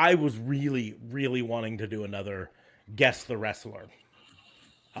since I was really, really wanting to do another Guess the Wrestler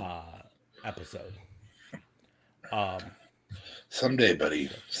episode. Someday, buddy.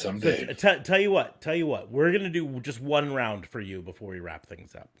 Someday. Tell you what. We're going to do just one round for you before we wrap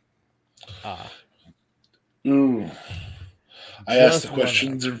things up. Ooh. I asked the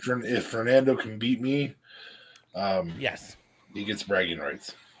questions if Fernando can beat me. Yes. He gets bragging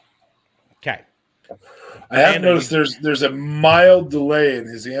rights. Okay. I have noticed there's a mild delay in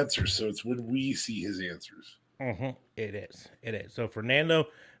his answers, so it's when we see his answers. Mm-hmm. It is. So Fernando,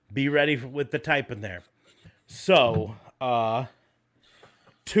 be ready with the typing there. So,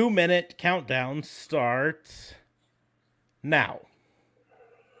 2-minute countdown starts now.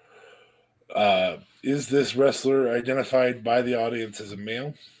 Is this wrestler identified by the audience as a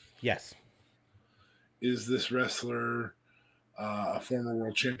male? Yes. Is this wrestler a former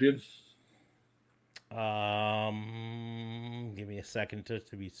world champion? Give me a second to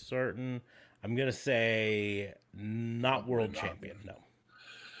be certain. I'm gonna say not world champion. No.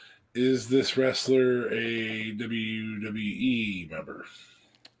 Is this wrestler a WWE member?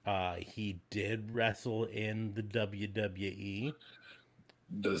 He did wrestle in the WWE.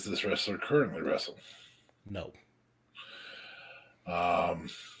 Does this wrestler currently wrestle? No.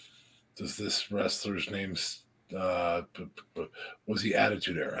 Does this wrestler's name was he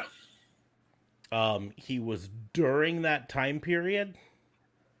Attitude Era? He was during that time period.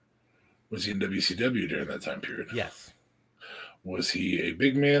 Was he in WCW during that time period? Yes. Was he a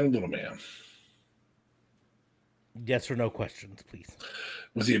big man, little man? Yes or no questions, please.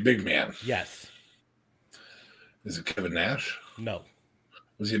 Was he a big man? Yes. Is it Kevin Nash? No.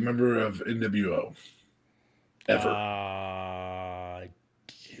 Was he a member of NWO? Ever? I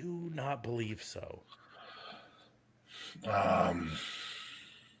do not believe so.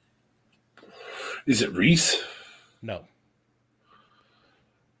 Is it Reese? No.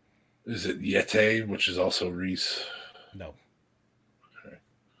 Is it Yeti, which is also Reese? No. Okay.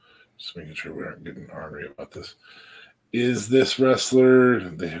 Just making sure we aren't getting ornery about this. Is this wrestler...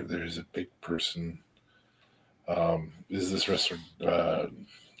 There's a big person. Is this wrestler not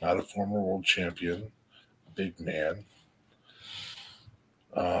a former world champion? Big man.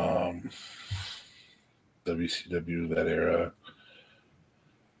 WCW, that era.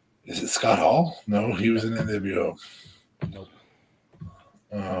 Is it Scott Hall? No, he was in NWO. Nope.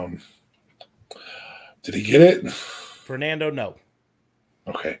 Did he get it? Fernando, no.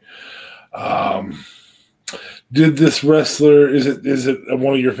 Okay. Did this wrestler, is it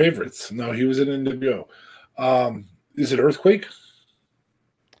one of your favorites? No, he was in NWO. Is it Earthquake?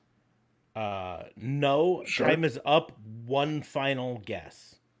 No. Sure. Time is up. One final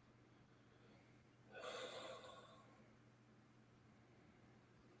guess.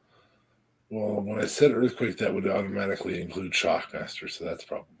 Well, when I said Earthquake, that would automatically include Shockmaster, so that's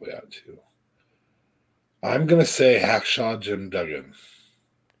probably out too. I'm going to say Hacksaw Jim Duggan.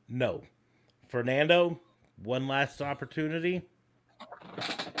 No. Fernando, one last opportunity.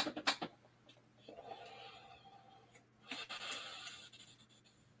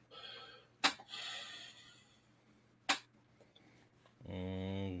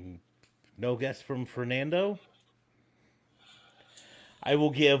 No guess from Fernando. I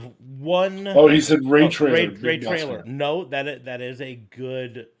will give one. Oh, he said Ray Trailer. Ray Trailer. No, that is a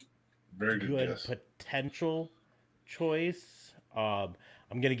good, very good guess. potential choice. I'm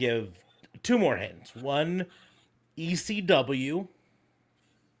going to give 2 more hints. One, ECW.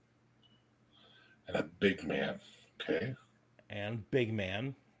 And a big man. Okay. And big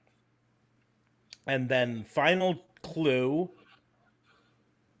man. And then final clue,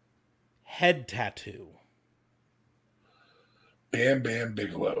 head tattoo. Bam Bam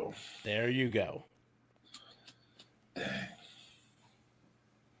Bigelow. There you go. Dang.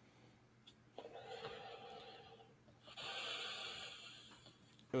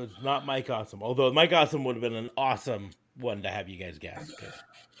 It was not Mike Awesome. Although Mike Awesome would have been an awesome one to have you guys guess.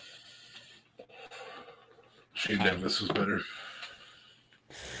 Shane Douglas was better.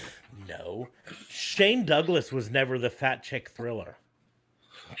 No. Shane Douglas was never the fat chick thriller.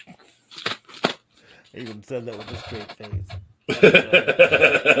 I even said that with a straight face.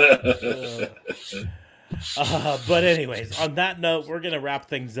 But anyways, on that note, we're going to wrap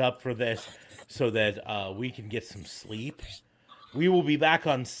things up for this so that we can get some sleep. We will be back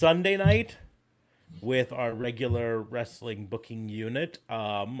on Sunday night with our regular wrestling booking unit.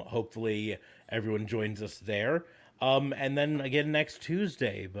 Hopefully everyone joins us there. And then again next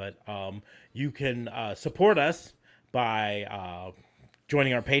Tuesday. But you can support us by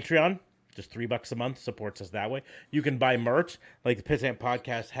joining our Patreon. Just $3 a month supports us that way. You can buy merch like the Pissant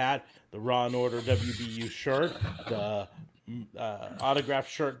Podcast hat, the Raw and Order WBU shirt, the autographed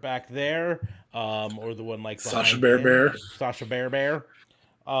shirt back there, or the one like Sasha Bear. Sasha Bear.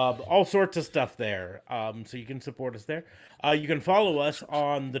 All sorts of stuff there. So you can support us there. You can follow us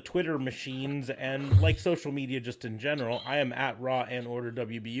on the Twitter machines and like social media just in general. I am at Raw and Order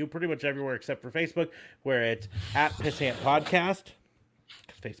WBU pretty much everywhere except for Facebook, where it's at Pissant Podcast.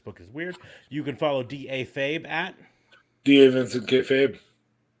 Because Facebook is weird. You can follow D.A. Fabe at D.A. Vincent K. Fabe.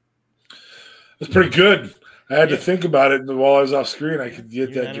 That's pretty good. I had to think about it while I was off screen. I could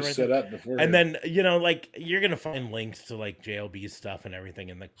get that just set up before. And then like you're gonna find links to like JLB's stuff and everything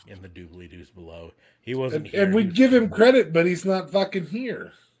in the doobly doos below. He wasn't here. And we give him credit, but he's not fucking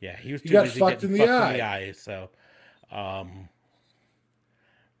here. Yeah, he was. He got fucked in the eye. So,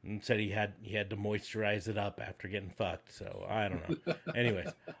 and said he had to moisturize it up after getting fucked. So I don't know. Anyways,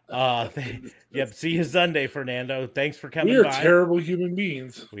 see you Sunday, Fernando. Thanks for coming. We are by. Terrible human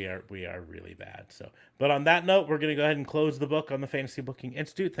beings. We are really bad. So, but on that note, we're gonna go ahead and close the book on the Fantasy Booking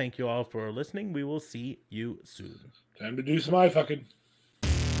Institute. Thank you all for listening. We will see you soon. Time to do some eye fucking.